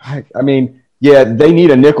 I mean, yeah, they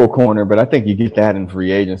need a nickel corner, but I think you get that in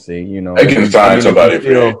free agency. You know, they can find somebody.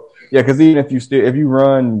 Yeah, because even if you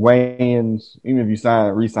run Wayans, even if you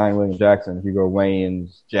re-sign William Jackson, if you go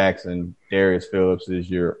Wayans, Jackson, Darius Phillips is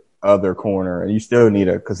your other corner, and you still need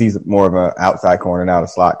because he's more of an outside corner, not a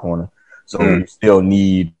slot corner. So you still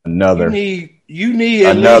need another. You need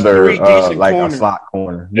another like corners. A slot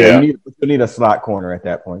corner. Yeah, you need a slot corner at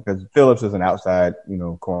that point because Phillips is an outside,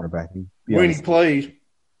 cornerback. When he plays.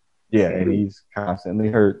 Yeah, and he's constantly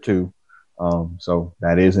hurt too. So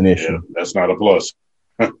that is an issue. Yeah, that's not a plus.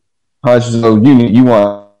 So you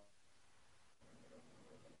want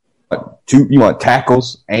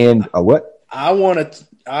tackles and a what? I want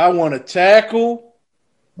a tackle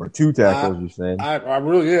or two tackles. You saying?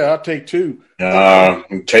 I'll take two.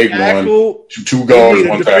 Take tackle, one, two guards,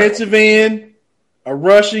 one defensive end,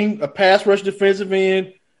 a pass rush defensive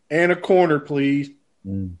end, and a corner, please.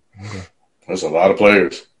 Okay. That's a lot of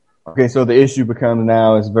players. Okay, so the issue becomes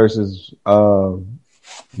now is versus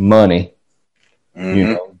money.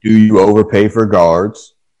 Mm-hmm. Do you overpay for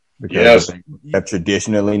guards? Because they have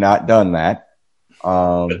traditionally not done that.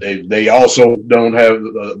 But they also don't have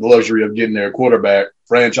the luxury of getting their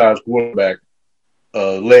franchise quarterback,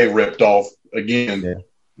 leg ripped off again.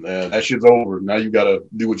 Yeah. That shit's over. Now you got to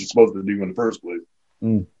do what you're supposed to do in the first place.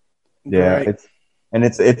 Yeah, right.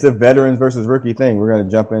 It's a veterans versus rookie thing. We're going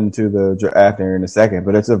to jump into the draft here in a second,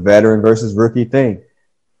 but it's a veteran versus rookie thing.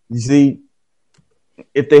 You see,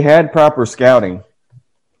 if they had proper scouting,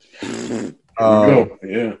 you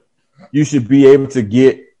should be able to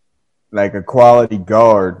get like a quality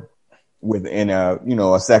guard within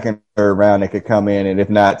a second, third round that could come in, and if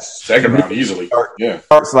not second round easily, start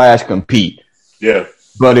 / compete. Yeah.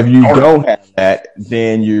 But if you don't have that,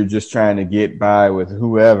 then you're just trying to get by with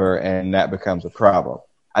whoever, and that becomes a problem.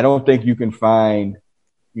 I don't think you can find,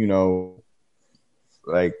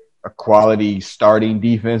 like a quality starting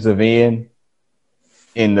defensive end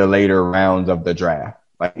in the later rounds of the draft.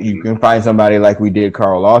 Like you can find somebody like we did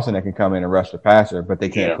Carl Lawson that can come in and rush the passer, but they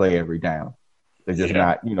can't play every down. They're just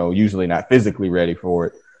not, usually not physically ready for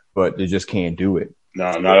it, but they just can't do it.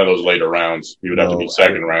 No, not in those later rounds. You would have to be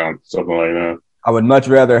second round, something like that. I would much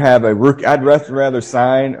rather have a rookie. I'd rather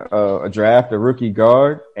sign a rookie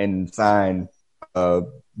guard and sign a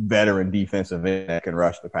veteran defensive end that can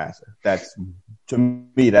rush the passer. To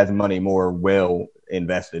me, that's money more well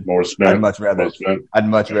invested. More spent. I'd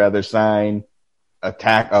much rather sign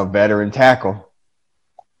a veteran tackle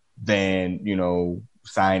than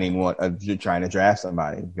signing one. Trying to draft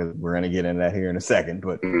somebody because we're going to get into that here in a second.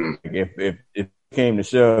 But if came to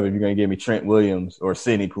shove, if you're going to give me Trent Williams or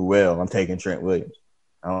Sidney Puel, I'm taking Trent Williams.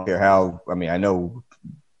 I don't care how. I mean, I know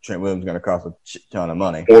Trent Williams is going to cost a ton of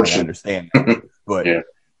money. I understand that. But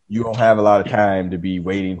you don't have a lot of time to be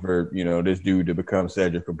waiting for, this dude to become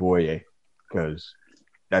Cedric Aboye because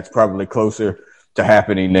that's probably closer to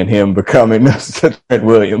happening than him becoming Trent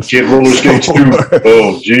Williams. Get roller skates too.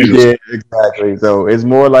 Oh, Jesus. Yeah, exactly. So it's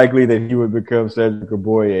more likely that he would become Cedric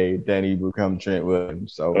Aboye than he would become Trent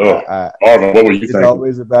Williams. So Marvin, what were you thinking? It's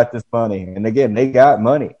always about this money. And again, they got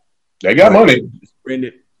money. They got money.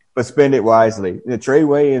 Spend it wisely. Trey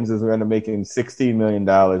Wayans is going to make $16 million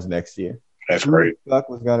next year. That's great. Who the fuck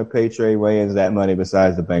was going to pay Trey Wayans that money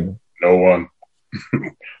besides the Bengals? No one.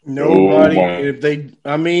 Nobody. If they,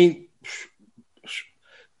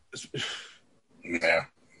 yeah.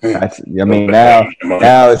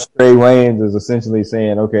 Now it's Trey Wayans is essentially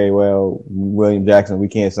saying, okay, well, William Jackson, we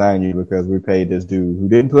can't sign you because we paid this dude who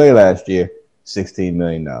didn't play last year $16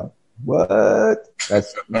 million. What?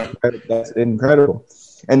 That's incredible.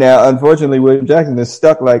 And now, unfortunately, William Jackson is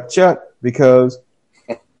stuck like Chuck because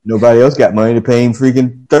nobody else got money to pay him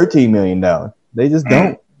freaking $13 million. They just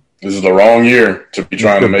don't. This is the wrong year to be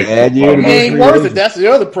trying to make bad year. He ain't worth it. That's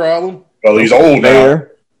the other problem. Well, he's old now.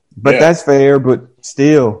 But that's fair. But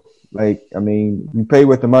still, you pay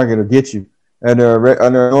what the market will get you. Under a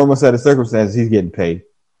normal set of circumstances, he's getting paid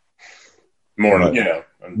more than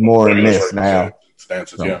this now.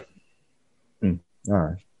 Stances, All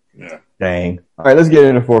right. Dang. All right, let's get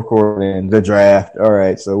into fourth quarter then. The draft. All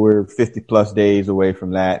right, so we're 50-plus days away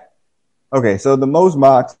from that. Okay, so the most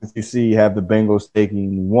mocks that you see have the Bengals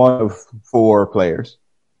taking one of four players,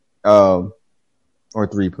 or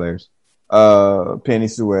three players. Penny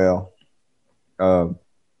Sewell,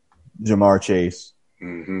 Jamar Chase,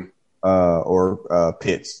 or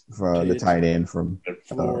Pitts from the tight end from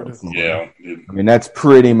Florida. Yeah. I mean, that's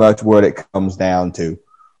pretty much what it comes down to.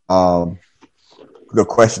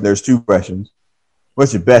 There's two questions.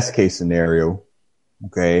 What's your best case scenario?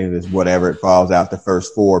 Okay, there's whatever it falls out the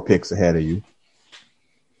first four picks ahead of you.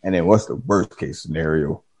 And then what's the worst case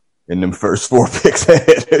scenario in them first four picks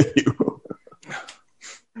ahead of you?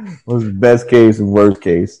 What's the best case and worst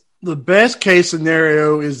case? The best case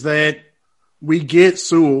scenario is that we get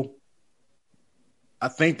Sewell. I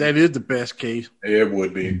think that is the best case. It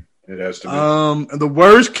would be. It has to be. The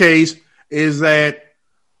worst case is that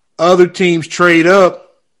other teams trade up,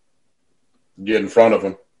 Get in front of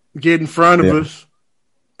them. us,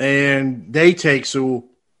 and they take Sewell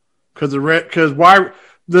because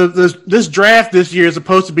this draft this year is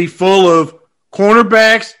supposed to be full of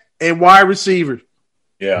cornerbacks and wide receivers.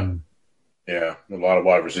 Yeah. Yeah, a lot of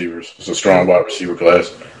wide receivers. It's a strong wide receiver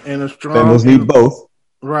class. And a strong Bengals need both.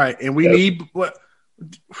 Right. And we need what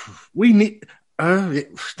we need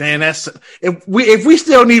Stan, if we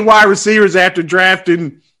still need wide receivers after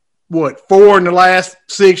drafting four in the last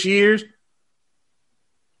 6 years?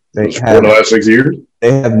 In the last 6 years?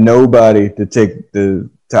 They have nobody to take the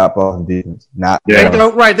top off the defense. They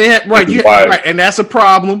don't, right. They have right, and that's a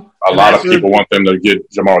problem. A lot of people want them to get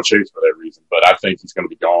Jamar Chase for that reason, but I think he's going to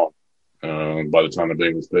be gone by the time the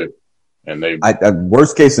Bengals pick. And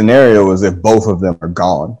worst case scenario is if both of them are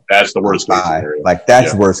gone. That's the worst case scenario.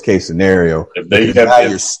 That's worst case scenario.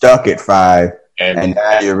 You're stuck at 5, and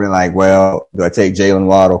now you're like, well, do I take Jalen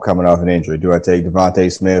Waddle coming off an injury? Do I take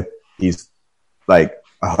Devontae Smith? He's like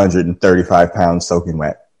 135 pounds soaking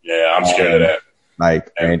wet. Yeah, I'm scared of that.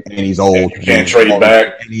 And he's old. You can't trade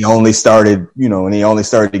back. And he only started,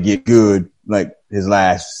 to get good like his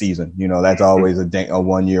last season. That's always a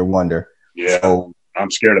 1-year wonder. Yeah. So, I'm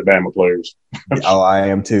scared of Bama players. I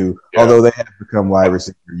am too. Yeah. Although they have become wide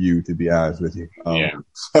receiver to be honest with you.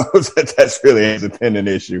 So that's really an independent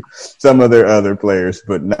issue. Some of their other players,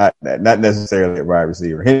 but not necessarily a wide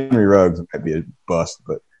receiver. Henry Ruggs might be a bust,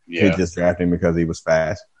 but he just drafted him because he was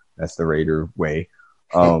fast. That's the Raider way.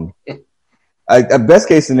 A best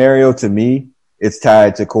case scenario to me, it's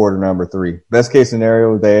tied to quarter number 3. Best case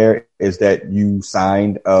scenario there is that you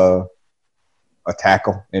signed a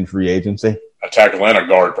tackle in free agency. A tackle and a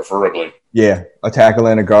guard, preferably. Yeah, a tackle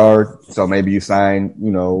and a guard. So maybe you sign,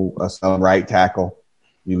 some right tackle.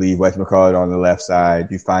 You leave Wes McCall on the left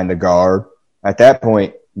side. You find a guard. At that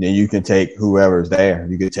point, then you can take whoever's there.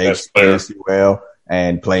 You could take Sewell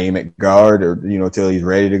and play him at guard, or till he's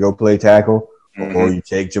ready to go play tackle. Mm-hmm. Or you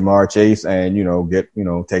take Jamar Chase and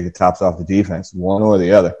take the tops off the defense, one or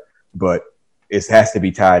the other. But it has to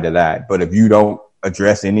be tied to that. But if you don't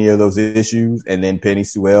address any of those issues, and then Penny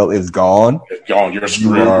Sewell is gone. You're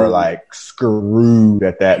screwed. You are screwed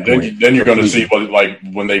at that point. Then you're going to see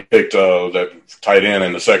when they picked that tight end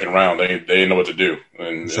in the second round, they didn't know what to do,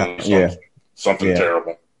 and something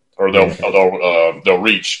terrible. Or they'll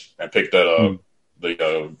reach and pick that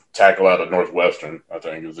the tackle out of Northwestern, I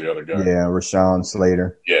think is the other guy. Yeah, Rashawn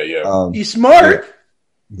Slater. Yeah. He's smart.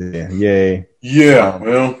 Yeah. Yay. Yeah.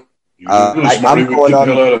 Well. I'm going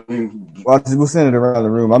on. We'll send it around the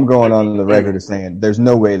room. I'm going on the record as saying there's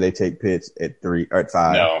no way they take Pitts at 3 or at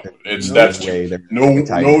 5. No, no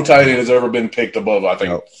tight end has ever been picked above, I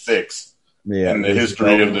think, 6 in the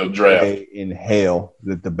history of the draft. In hell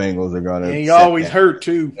that the Bengals are going to. And he always hurt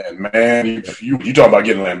too. And man, you talk about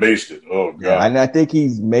getting lambasted. Oh god! Yeah, and I think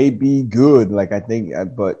he's maybe good.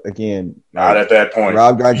 But again, not at that point.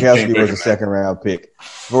 Rob Gronkowski was a second round pick.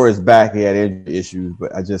 For his back, he had injury issues,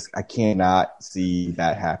 but I cannot see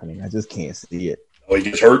that happening. I just can't see it. Oh, he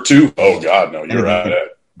gets hurt too. Oh god, no, you're right.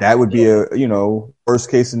 That would be a worst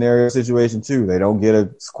case scenario situation too. They don't get a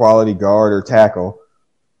quality guard or tackle.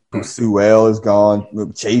 Sewell is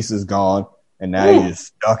gone. Chase is gone. And now you're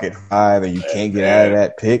stuck at 5 and you can't get out of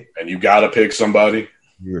that pick. And you got to pick somebody.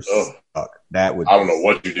 You're stuck. I don't know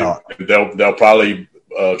what you do. They'll probably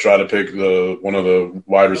try to pick one of the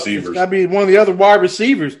wide receivers. That'd be one of the other wide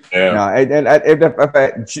receivers. Yeah. No,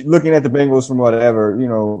 if looking at the Bengals from whatever,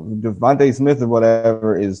 Devontae Smith or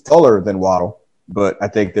whatever is taller than Waddle. But I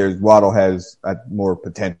think Waddle has more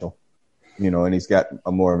potential, and he's got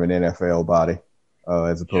more of an NFL body.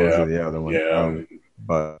 As opposed to the other one. Yeah.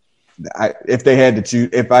 But if they had to choose,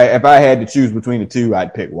 if I had to choose between the two,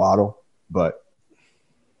 I'd pick Waddle. But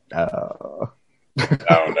I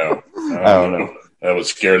don't know. I don't know. That would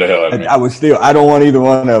scare the hell out of me. I don't want either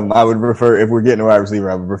one of them. I would prefer, if we're getting a wide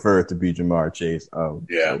receiver, I would prefer it to be Jamar Chase.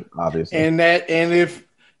 Yeah. So obviously. And if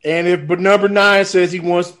number 9 says he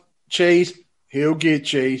wants Chase, he'll get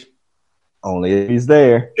Chase. Only if he's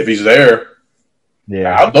there. If he's there.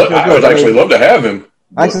 Yeah. I would actually love to have him.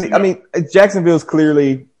 Actually, I mean, Jacksonville's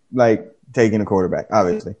clearly like taking a quarterback,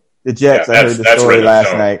 obviously. The Jets, I heard the story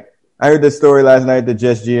last night. The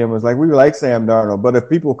Jets GM was like, we like Sam Darnold, but if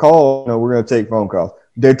people call, we're going to take phone calls.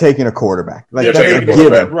 They're taking a quarterback. Like, that's a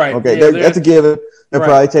given. Right. Okay, yeah, that's a given. They'll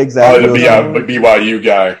probably take Zach Wilson. The BYU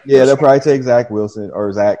guy. Yeah, they'll probably take Zach Wilson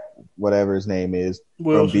or Zach, whatever his name is,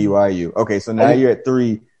 Wilson. From BYU. Okay, so now you're at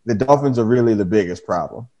 3. The Dolphins are really the biggest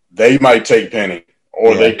problem. They might take Penny.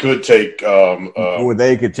 Or they could take or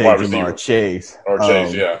they could take Jamar Chase. Or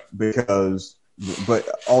Chase, but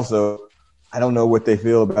also I don't know what they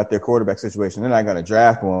feel about their quarterback situation. They're not going to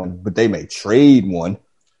draft one, but they may trade one.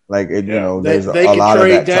 Like, there's they a lot of that. They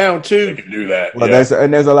can trade down, too. They can do that. Well, there's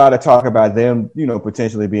a lot of talk about them,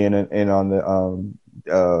 potentially being in on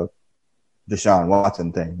the Deshaun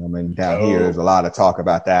Watson thing. I mean, down here, there's a lot of talk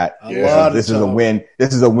about that. This is a win.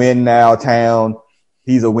 This is a win now town.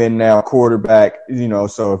 He's a win now quarterback,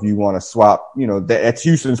 so if you want to swap, that's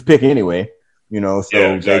Houston's pick anyway,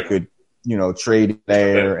 they could, trade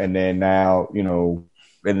there and then now, and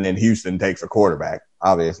then Houston takes a quarterback,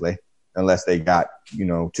 obviously, unless they got,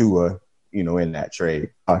 Tua, in that trade.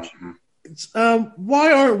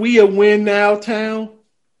 Why aren't we a win now town?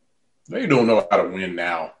 They don't know how to win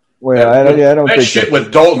now. Well, I don't think shit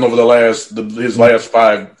with Dalton over his last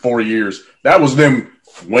 4 years. That was them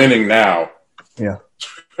winning now. Yeah.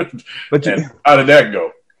 But how did that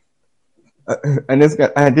go? And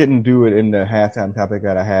I didn't do it in the halftime topic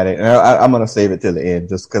that I had it. And I'm going to save it to the end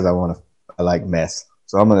just because I like mess.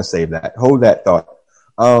 So I'm going to save that. Hold that thought.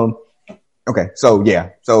 Okay. So yeah.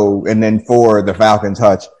 So, and then for the Falcons,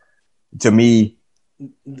 Hutch, to me,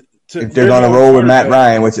 if they're going to roll with Matt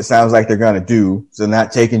Ryan, which it sounds like they're going to do, so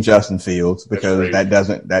not taking Justin Fields because that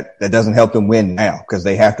doesn't help them win now because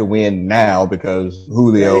they have to win now because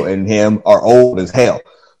Julio and him are old as hell.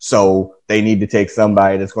 So they need to take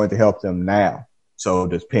somebody that's going to help them now. So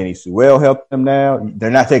does Penny Sewell help them now? They're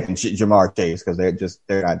not taking Jamar Chase because they're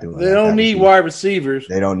not doing. They don't need wide receivers.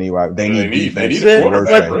 They don't need wide. They need defense.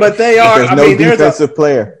 But they are. There's no defensive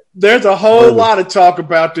player. There's a whole lot of talk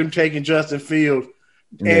about them taking Justin Fields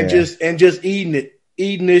and just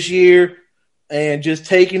eating this year and just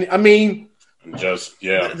taking. I mean,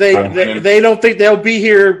 they don't think they'll be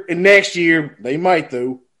here in next year. They might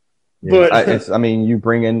though. Yeah, but you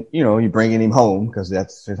bringing him home because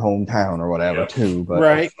that's his hometown or whatever too.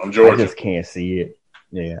 But from Georgia. I just can't see it.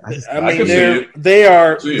 Yeah, they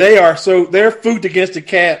are so they're food against the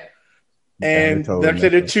cap, and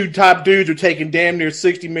the 2 top dudes are taking damn near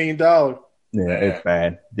 $60 million. Yeah, it's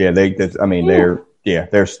bad. Yeah,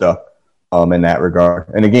 they're stuck in that regard.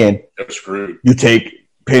 And again, they're screwed. You take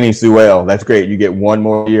Penny Sewell, that's great. You get one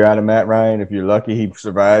more year out of Matt Ryan. If you're lucky, he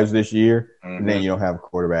survives this year, and then you don't have a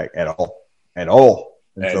quarterback at all. And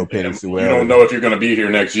so Penny Sewell, you don't know if you're going to be here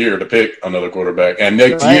next year to pick another quarterback. And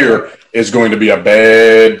next year is going to be a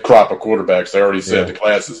bad crop of quarterbacks. They already said the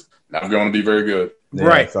class is not going to be very good. Yeah,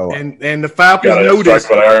 right. So, and the Falcons know this.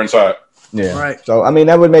 Strike by the iron side. Yeah. Right. So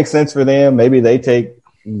that would make sense for them. Maybe they take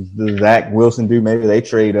the Zach Wilson dude. Maybe they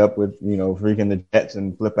trade up with freaking the Jets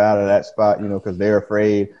and flip out of that spot. Because they're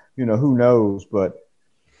afraid. Who knows? But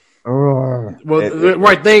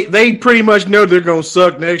they pretty much know they're gonna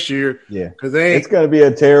suck next year. Yeah, because it's gonna be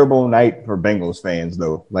a terrible night for Bengals fans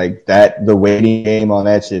though. Like that, the waiting game on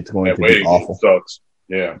that shit's going to be awful. Sucks.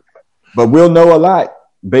 Yeah, but we'll know a lot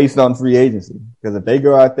based on free agency because if they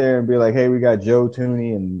go out there and be like, "Hey, we got Joe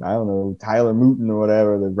Tooney and I don't know Tyler Mooton or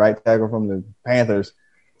whatever, the right tackle from the Panthers,"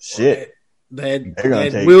 shit, they're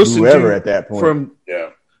gonna take Wilson whoever at that point.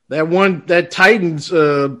 That Titans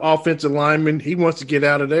offensive lineman, he wants to get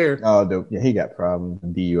out of there. Oh, he got problems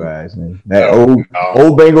with DUIs, man. That old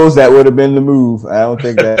Bengals, that would have been the move. I don't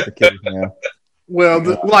think that's the case now. Well,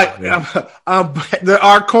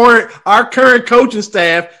 our current coaching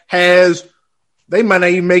staff they might not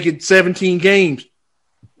even make it 17 games,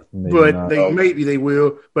 maybe they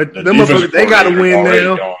will. But they got to win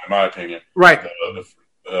now, in my opinion. Right?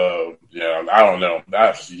 I don't know.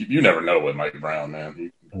 You never know with Mike Brown,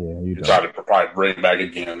 man. You try to probably bring back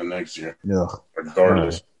again the next year. Yeah.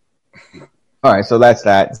 Regardless. All right, so that's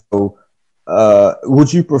that. So,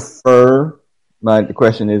 would you prefer? The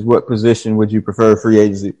question is, what position would you prefer, free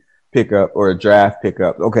agency pickup or a draft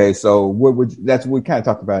pickup? Okay, so that's what we kind of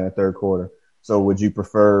talked about in the third quarter. So, would you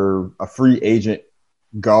prefer a free agent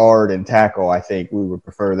guard and tackle? I think we would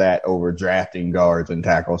prefer that over drafting guards and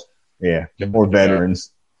tackles. Yeah, more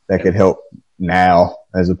veterans that could help now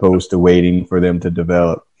as opposed to waiting for them to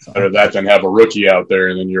develop. Better that than have a rookie out there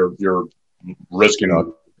and then you're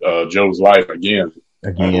risking Joe's life again.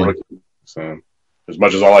 On a rookie. So as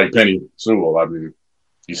much as I like Penny Sewell, I mean,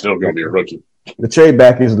 he's still going to be a rookie. The trade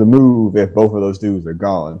back is the move if both of those dudes are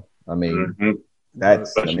gone. I mean,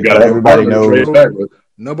 that's everybody knows.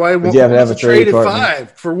 Nobody wants to have a trade at partner.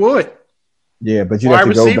 5 for what? Yeah, but you have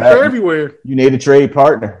to go back everywhere. You need a trade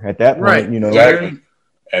partner at that point, right? Exactly.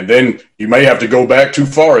 And then you may have to go back too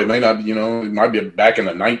far. It may not, it might be back in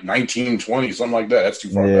the 1920s, something like that. That's too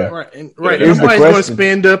far back. Right. And, Nobody's going to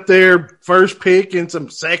spend up their first pick and some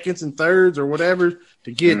seconds and thirds or whatever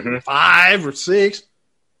to get 5 or 6.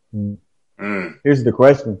 Here's the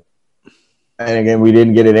question. And again, we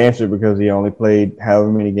didn't get it answered because he only played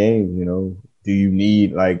however many games, Do you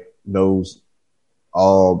need like those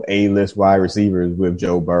all A-list wide receivers with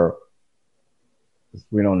Joe Burrow?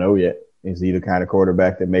 We don't know yet. Is he the kind of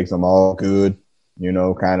quarterback that makes them all good?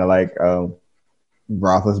 Kind of like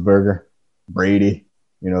Roethlisberger, Brady,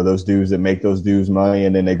 those dudes that make those dudes money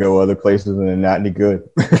and then they go other places and they're not any good.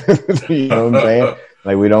 You know what I'm saying?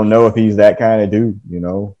 Like, we don't know if he's that kind of dude,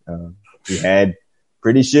 He had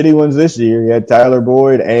pretty shitty ones this year. He had Tyler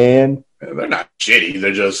Boyd and they're not shitty.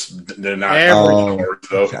 They're not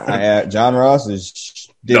average. John Ross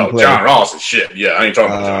didn't play. John Ross is shit. Yeah, I ain't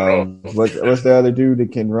talking about John Ross. What's the other dude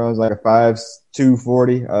that can run like a 5'2",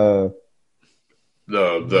 40?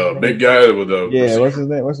 The big guy with the receiver. What's his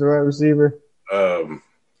name? What's the right receiver? Oh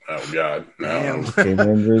God, no. Can't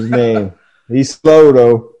remember his name. He's slow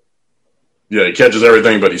though. Yeah, he catches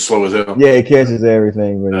everything, but he's slow as hell. Yeah, he catches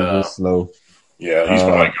everything, but he's just slow. Yeah, he's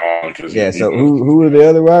probably gone. So who are the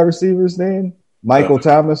other wide receivers then? Michael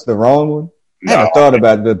Thomas, the wrong one? I haven't thought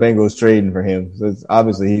about the Bengals trading for him. So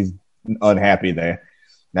obviously he's unhappy there.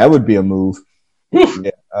 That would be a move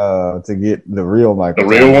to get the real Michael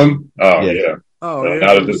Thomas. Real one? Oh, yeah. Oh,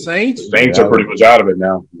 now the Saints? The Saints are pretty much out of it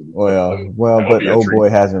now. Well, but the old boy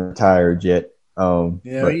hasn't retired yet. He hasn't.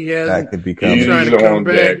 That could be coming. He's on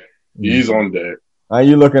deck. He's on deck. Are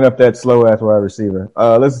you looking up that slow-ass wide receiver?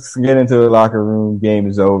 Let's get into the locker room. Game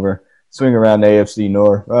is over. Swing around the AFC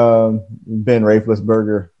North. Ben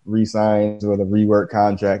Roethlisberger re-signs with a rework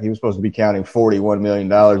contract. He was supposed to be counting $41 million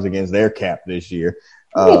against their cap this year.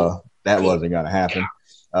 That wasn't going to happen.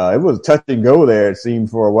 It was touch and go there, it seemed,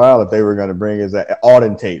 for a while, if they were going to bring his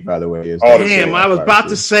Auden Tate, by the way. Damn, I was about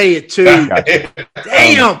to say it, too.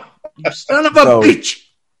 Damn, you son of a bitch.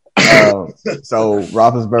 So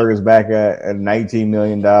Roethlisberger's back at $19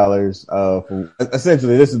 million.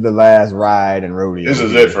 Essentially, this is the last ride and rodeo. This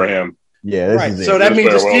is it for him. Yeah, this is it. So that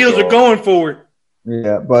means the Steelers are going for it.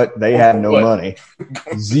 Yeah, but they have no money.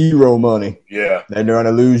 Zero money. Yeah. They're going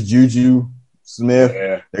to lose Juju Smith.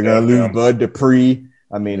 Yeah. They're going to lose Bud Dupree.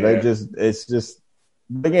 I mean,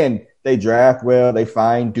 again, they draft well. They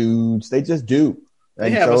find dudes. They just do.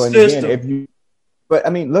 They have a system. Again, but, I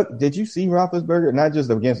mean, look, did you see Roethlisberger? Not just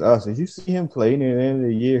against us. Did you see him play near the end of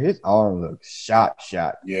the year? His arm looks shot.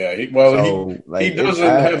 Yeah, he doesn't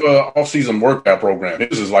have an off-season workout program.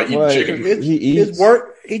 This is like eating chicken.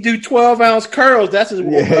 He do 12-ounce curls. That's his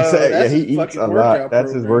exactly. He eats a lot.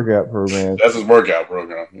 That's his workout program. That's his workout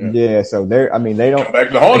program. Yeah, so they don't. Come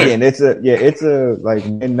back to haunt again, it's a like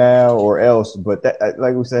win now or else. But that,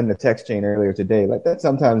 like we said in the text chain earlier today, like that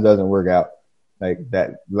sometimes doesn't work out. Like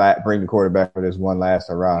that, bring the quarterback for this one last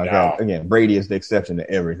hurrah. No. Again, Brady is the exception to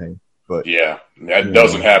everything. But that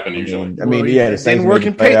doesn't happen usually. The Saints made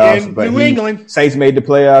the playoffs, but Saints made the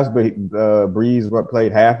playoffs, but Breeze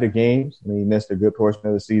played half the games. I mean, he missed a good portion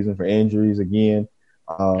of the season for injuries again.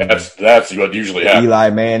 That's what usually happens.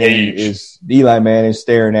 Eli Manning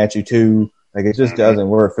staring at you too. Like, it just doesn't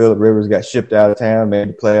work. Phillip Rivers got shipped out of town, made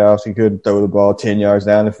the playoffs. He couldn't throw the ball 10 yards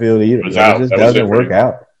down the field either. It just doesn't work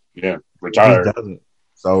out. Yeah, retired. It doesn't.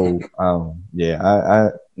 So, I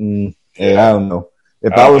don't know.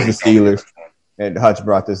 If I was the Steelers, and Hutch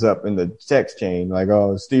brought this up in the text chain, like, the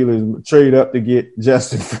Steelers trade up to get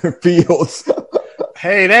Justin Fields.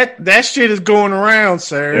 Hey, that shit is going around,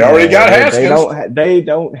 sir. They already got Haskins. They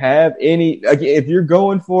don't have any. If you're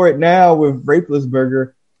going for it now with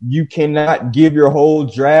Roethlisberger, you cannot give your whole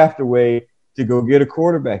draft away to go get a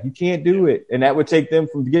quarterback. You can't do it, and that would take them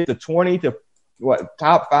from get to 20 to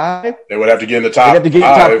top 5. They would have to get in the top. They have to get in the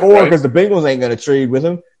top 4 because the Bengals ain't going to trade with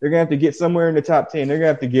him. They're going to have to get somewhere in the top 10. They're going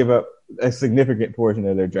to have to give up a significant portion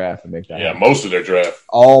of their draft to make that happen. Most of their draft.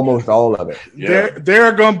 Almost all of it. Yeah. There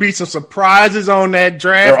are going to be some surprises on that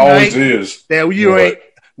draft. There always is. That we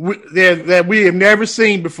have never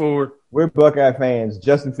seen before. We're Buckeye fans.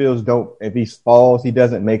 Justin Fields if he falls, he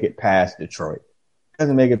doesn't make it past Detroit.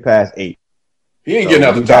 Doesn't make it past 8. He ain't getting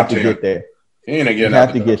out the top 10. Get there. He ain't getting out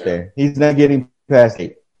out the top 10. Get there. He's not getting past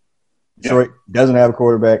 8. Detroit doesn't have a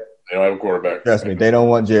quarterback. They don't have a quarterback. Trust me, they don't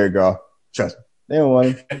want Jared Goff. Trust me, they don't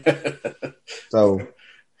want him. So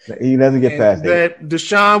he doesn't get past 8. That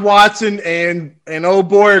Deshaun Watson and old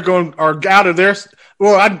boy are out of there.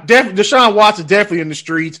 Well, Deshaun Watson definitely in the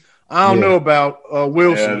streets. I don't know about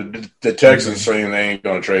Wilson. Yeah, the Texans saying they ain't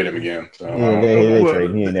going to trade him again. So they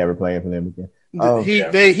trade. He ain't never playing for them again.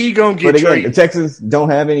 He gonna get traded. The Texans don't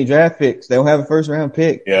have any draft picks. They don't have a first round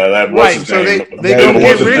pick. Yeah, that was his so name. they gonna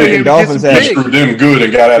get rid of him. Dolphins have screwed them good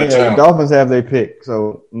and got out of town. The Dolphins have their pick.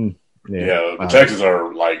 So the Texans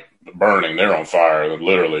are like burning. They're on fire.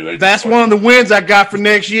 Literally, that's one of the wins I got for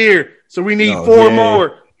next year. So we need 4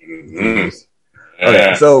 more. Mm-hmm.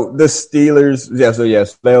 Okay, so the Steelers,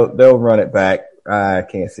 they'll run it back. I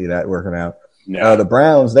can't see that working out. No. The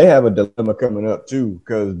Browns, they have a dilemma coming up too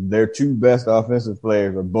because their 2 best offensive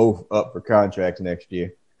players are both up for contracts next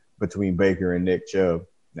year between Baker and Nick Chubb.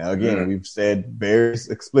 Now, again, we've said very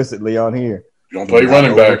explicitly on here. You don't pay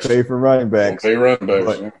running backs. Pay for running backs. Don't pay running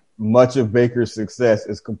backs. But much of Baker's success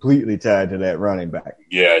is completely tied to that running back.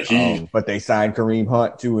 Yeah, but they signed Kareem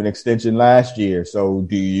Hunt to an extension last year. So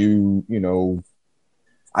do you're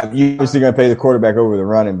obviously going to pay the quarterback over the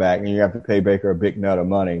running back, and you have to pay Baker a big nut of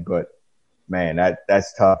money. But man,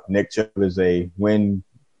 that's tough. Nick Chubb is a win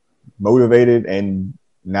motivated and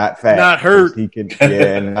not fat. Not hurt. He can,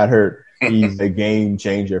 not hurt. He's a game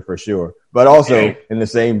changer for sure. But also in the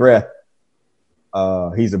same breath,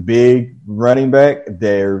 he's a big running back.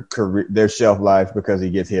 Their shelf life because he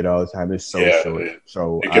gets hit all the time is so short.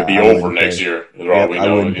 So it could be over next year.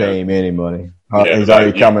 I wouldn't pay him any money. He's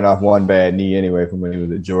already coming off 1 bad knee anyway from when he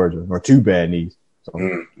was at Georgia, or 2 bad knees.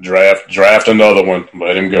 So. Draft another one.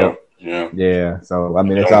 Let him go. Yeah. So I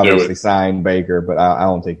mean, it's obviously signed Baker, but I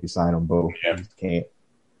don't think you sign them both. Yeah. You just can't.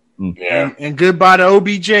 Yeah. And goodbye to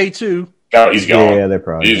OBJ too. Oh, he's gone. Yeah, they're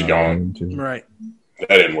probably gone. Right. That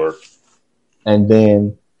didn't work. And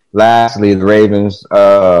then lastly, the Ravens.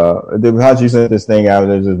 Haji sent this thing out.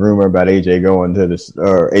 There's this rumor about AJ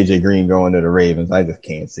Green going to the Ravens. I just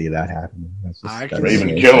can't see that happening. That's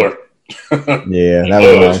Raven killer. Yeah, that was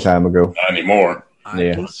a long time ago. Not anymore.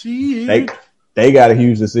 I can see it. They got a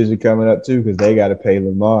huge decision coming up too because they got to pay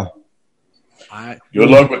Lamar. Good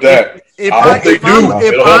luck with that. If I hope they do.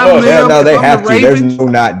 They have to. There's no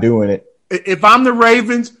not doing it. If I'm the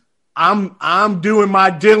Ravens, I'm doing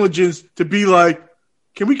my diligence to be like,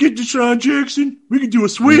 can we get Deshaun Jackson? We can do a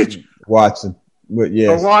switch. Watson,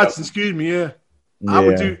 or Watson, excuse me. Yeah, I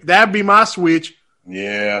would do. That'd be my switch.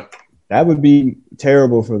 Yeah. That would be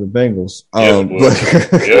terrible for the Bengals.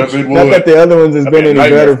 Yes, it would. Not that the other ones has been any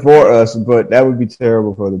better for us, but that would be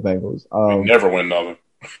terrible for the Bengals. We never win nothing.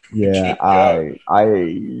 Yeah, that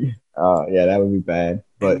would be bad.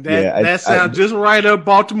 But that sounds just right up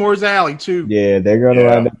Baltimore's alley too. Yeah, they're going to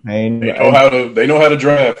wind up paying. They know how to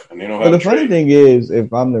draft, and they know how to the funny thing is,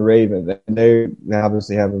 if I'm the Ravens, they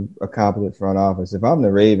obviously have a competent front office. If I'm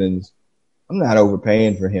the Ravens, I'm not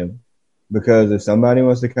overpaying for him. Because if somebody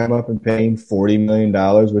wants to come up and pay him $40 million,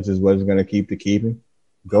 which is what it's going to keep to keep him,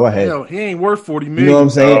 go ahead. Hell, he ain't worth $40 million. You know what I'm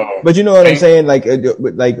saying? But you know what I'm saying? Like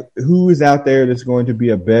who is out there that's going to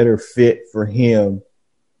be a better fit for him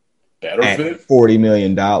at $40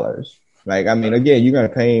 million? Like, I mean, again, you're going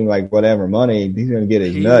to pay him like whatever money. He's going to get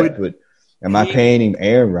his nut. But am I paying him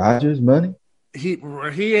Aaron Rodgers money? He ain't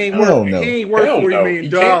worth $40 million. He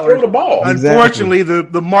can't throw the ball. Unfortunately,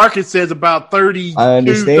 the market says about 32, I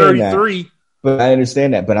understand 33. That. But I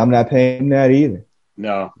understand that, but I'm not paying that either.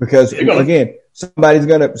 No, because again,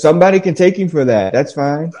 somebody can take him for that. That's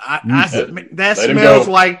fine. That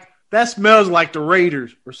smells like the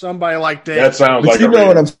Raiders or somebody like that. That sounds but like. You know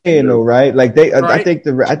what I'm saying, though, right? Like I think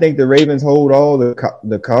the Ravens hold all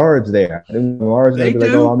the cards there. Lamar's gonna be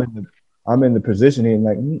like, oh, I'm in the position here.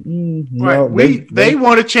 Like, they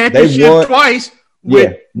won a championship twice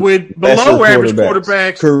with below average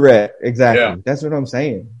quarterbacks. Correct, exactly. Yeah. That's what I'm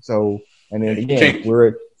saying. So, and then again, we're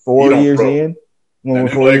at 4 years in. When we're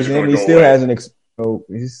 4 years in, he still hasn't.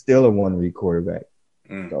 He's still a 1-week quarterback.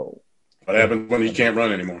 So, what happens when he can't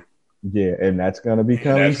run anymore? Yeah, and that's gonna be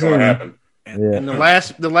coming that's soon. Gonna happen. Yeah. And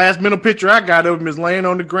the last mental picture I got of him is laying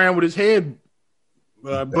on the ground with his head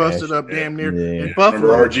busted up damn near in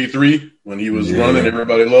Buffalo. Remember RG3 when he was running,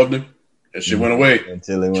 everybody loved him. That shit went away.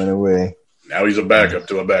 Until it went away. Now he's a backup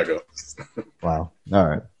to a backup. Wow. All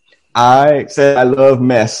right. I said I love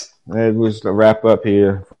mess. That was the wrap up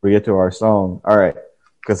here before we get to our song. All right.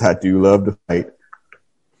 Because I do love the fight.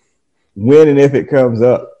 When and if it comes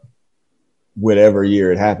up, whatever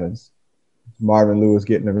year it happens, Marvin Lewis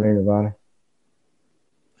getting the Ring of Honor.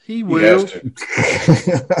 He will. He has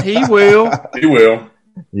to. He will. He will.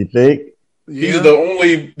 You think? He's Yeah. the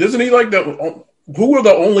only. Isn't he like the? Who are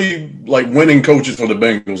the only like winning coaches for the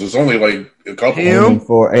Bengals? It's only like a couple. Him.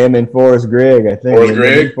 And Forrest Gregg, I think. Forrest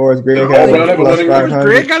Gregg? Forrest Gregg Did had Hall Brown have a plus winning record? 500.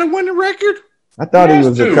 Greg got a winning record. I thought He he has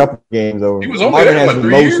was to. a couple games over. He was only Marvin there has like the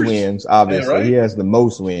 3 most years. wins, obviously. Yeah, right. He has the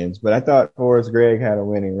most wins, but I thought Forrest Gregg had a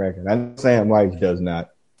winning record. I know Sam White does not.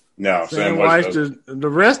 No, Sam White Weiss does. does. The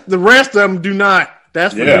rest of them do not.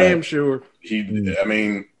 That's for Yeah. damn sure. I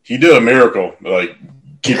mean, he did a miracle, like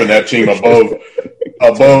keeping that team above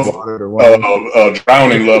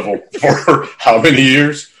drowning level for how many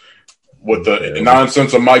years with the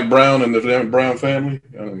nonsense of Mike Brown and the Brown family.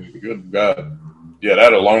 I mean, good God. Yeah,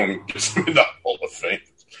 that alone gets him in the Hall of Fame,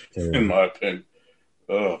 in my opinion.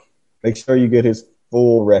 Make sure you get his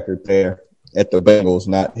full record there at the Bengals,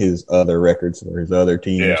 not his other records or his other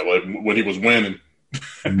teams. Yeah, like when he was winning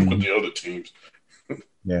with the other teams.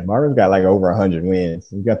 Yeah, Marvin's got like over 100 wins.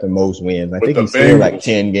 He's got the most wins. I With think the he's still like Bengals.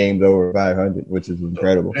 10 games over 500, which is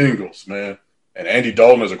incredible. Bengals, man. And Andy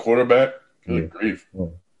Dalton as a quarterback. Good grief. Oh,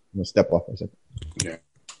 I'm going to step off for a second. Yeah.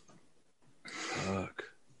 Fuck.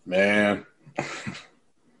 Man.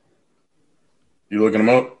 You looking him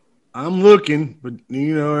up? I'm looking, but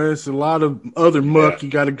it's a lot of other muck you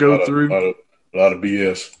got to go through. A lot of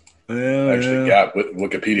BS. Yeah, Actually got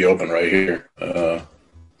Wikipedia open right here.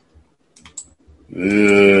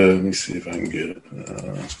 Let me see if I can get it.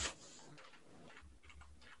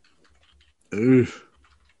 Oof.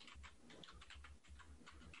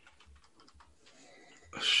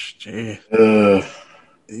 Shit.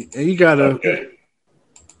 You gotta.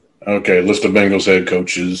 Okay. List of Bengals head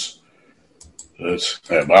coaches.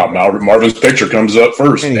 Wow. Marvin's picture comes up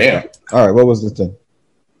first. Damn. All right, what was the thing?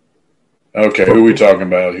 Okay, who are we talking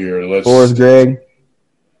about here? Forrest Gregg.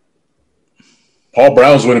 Paul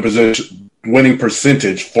Brown's winning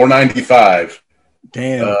percentage 495.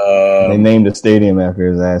 Damn. They named the stadium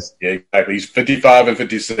after his ass. Yeah, exactly. He's 55 and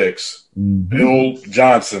 56. Mm-hmm. Bill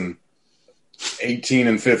Johnson, 18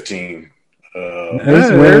 and 15.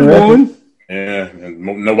 There's one. Yeah, and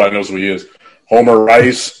nobody knows who he is. Homer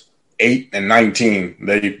Rice, 8 and 19.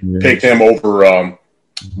 They picked him over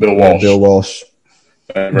Bill Walsh. Bill Walsh.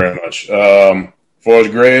 Thank you very much.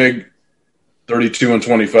 Forrest Gregg, 32 and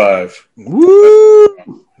 25.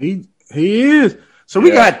 Woo! He is. So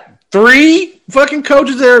we got 3 fucking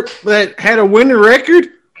coaches there that had a winning record.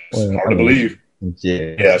 Well, Hard to believe.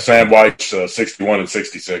 Yeah. Sam White's 61 and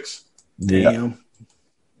 66. Damn.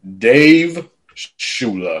 Dave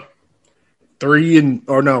Shula. 5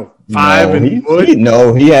 and what?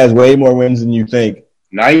 He has way more wins than you think.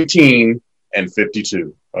 19 and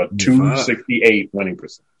 52. A 268 winning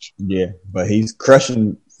percentage. Yeah, but he's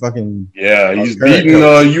crushing fucking. Yeah, he's current beating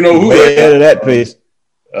coach. you know who. Way ahead of that pace.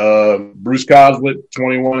 Bruce Coslet,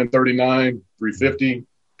 21 and 39, 350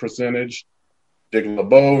 percentage. Dick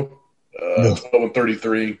LeBeau, 12 and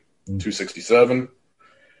 33, 267.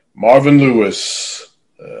 Marvin Lewis,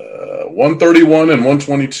 131 and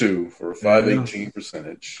 122 for a 518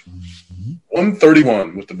 percentage.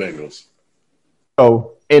 131 with the Bengals.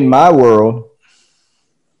 So in my world,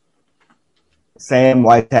 Sam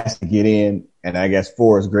White has to get in, and I guess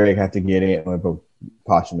Forrest Gregg have to get in,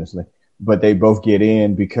 posthumously. But they both get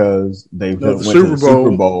in because they went to the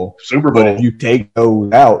Super Bowl. But if you take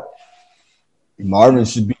those out, Marvin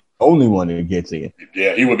should be the only one that gets in.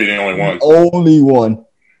 Yeah, he would be the only one. Only one.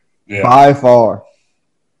 Yeah. By far.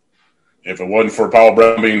 If it wasn't for Paul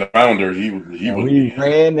Brown being the founder, he would We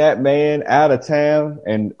ran that man out of town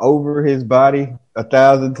and over his body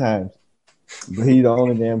 1,000 times. But he's the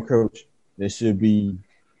only damn coach that should be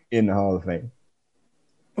in the Hall of Fame.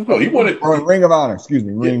 Well, he wanted Ring of Honor. Excuse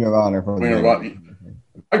me, Ring of Honor.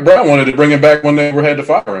 Mike Brown wanted to bring him back when they had to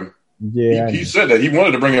fire him. Yeah, he said that he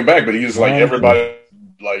wanted to bring him back, but he was like everybody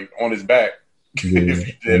like on his back. Yeah.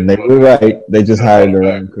 And they were right. They just hired their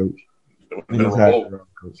own coach.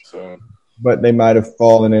 So. But they might have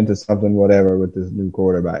fallen into something, whatever, with this new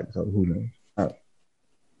quarterback. So who knows? All right.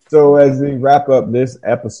 So as we wrap up this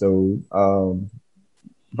episode,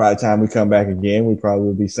 by the time we come back again, we probably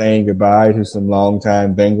will be saying goodbye to some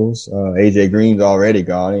longtime Bengals. AJ Green's already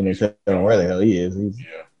gone, and they don't know where the hell he is. He's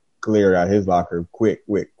cleared out his locker quick.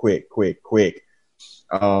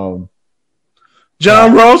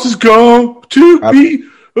 John Ross is gone to be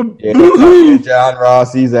John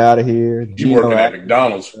Ross, he's out of here. He's working at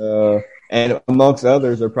McDonald's. And amongst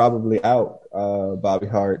others are probably out. Bobby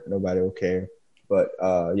Hart, nobody will care. But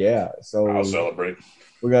so I'll celebrate.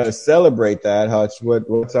 We're gonna celebrate that, Hutch.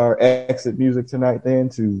 What's our exit music tonight then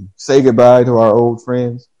to say goodbye to our old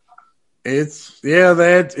friends? It's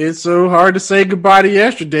so hard to say goodbye to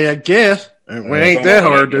yesterday, I guess. Well, ain't that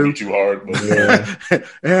hard, dude. Too hard, but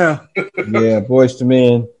Yeah. Yeah, Boys to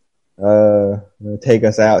Men, take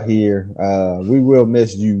us out here. We will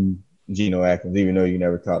miss you, Geno Atkins, even though you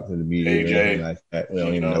never talk to the media or anything like that. We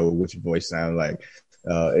don't even know what your voice sounds like.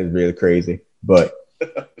 It's really crazy, but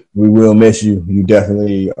we will miss you. You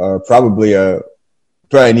definitely are probably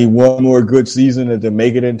need one more good season to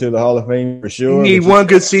make it into the Hall of Fame for sure. You need one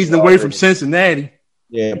good season away from Cincinnati.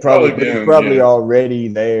 Yeah, probably already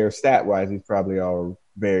there. Stat wise, he's probably all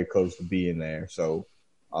very close to being there. So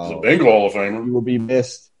he's a Bengal Hall of Famer. You will be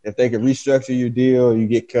missed. If they could restructure your deal, you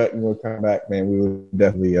get cut and you'll come back, man, we would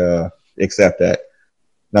definitely accept that.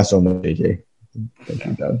 Not so much, AJ. Thank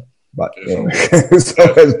you, done. But anyway,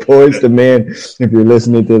 so as Boys to Men, if you're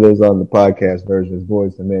listening to this on the podcast version, as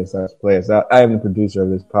Boys to Men starts to play us out, I am the producer of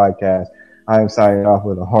this podcast. I am signing off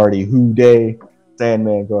with a hearty Who Day.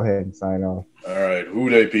 Sandman, go ahead and sign off. All right, Who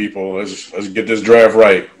Day, people. Let's get this draft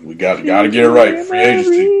right. We got to get it right. Free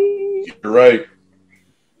agency, get it right.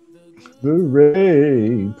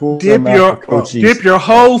 Hooray! Dip your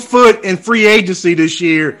whole foot in free agency this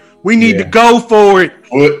year. We need to go for it.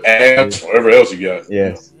 Foot, ass, whatever else you got.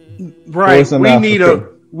 Yes. Right. We need a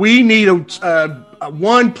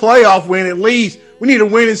one playoff win at least. We need a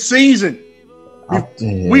winning season.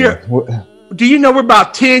 Do you know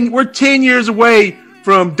we're 10 years away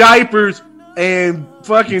from diapers and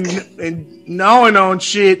fucking and gnawing on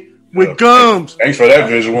shit with gums. Thanks for that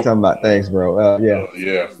visual. Talking about thanks, bro. Yeah.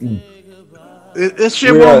 This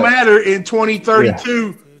shit won't matter in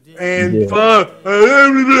 2032 and fuck. Blah,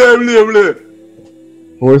 blah, blah, blah.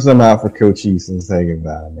 Pour some out for Coach East and say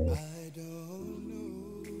goodbye, man.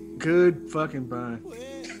 Good fucking bye.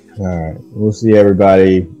 All right. We'll see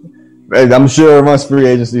everybody. I'm sure once free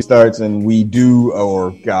agency starts and we do,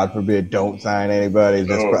 or God forbid, don't sign anybody,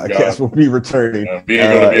 this podcast will be returning. We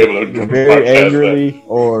ain't going to be able to very angrily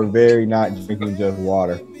or very not drinking just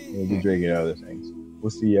water. We'll be drinking other things.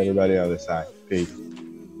 We'll see everybody on the other side. Peace.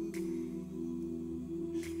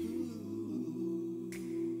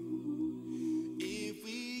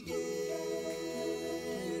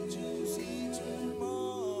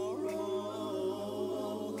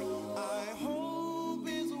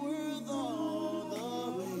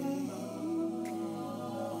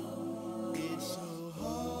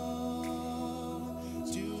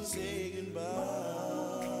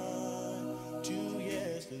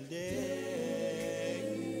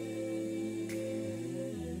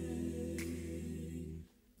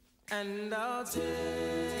 And I'll take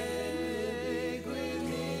with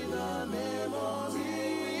me the memories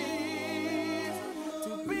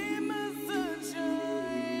to be my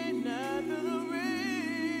sunshine after the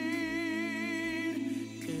rain.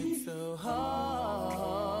 It's so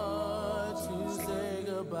hard to say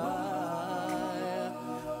goodbye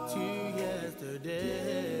to yesterday.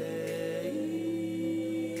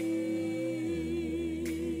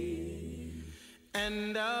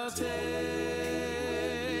 And I'll take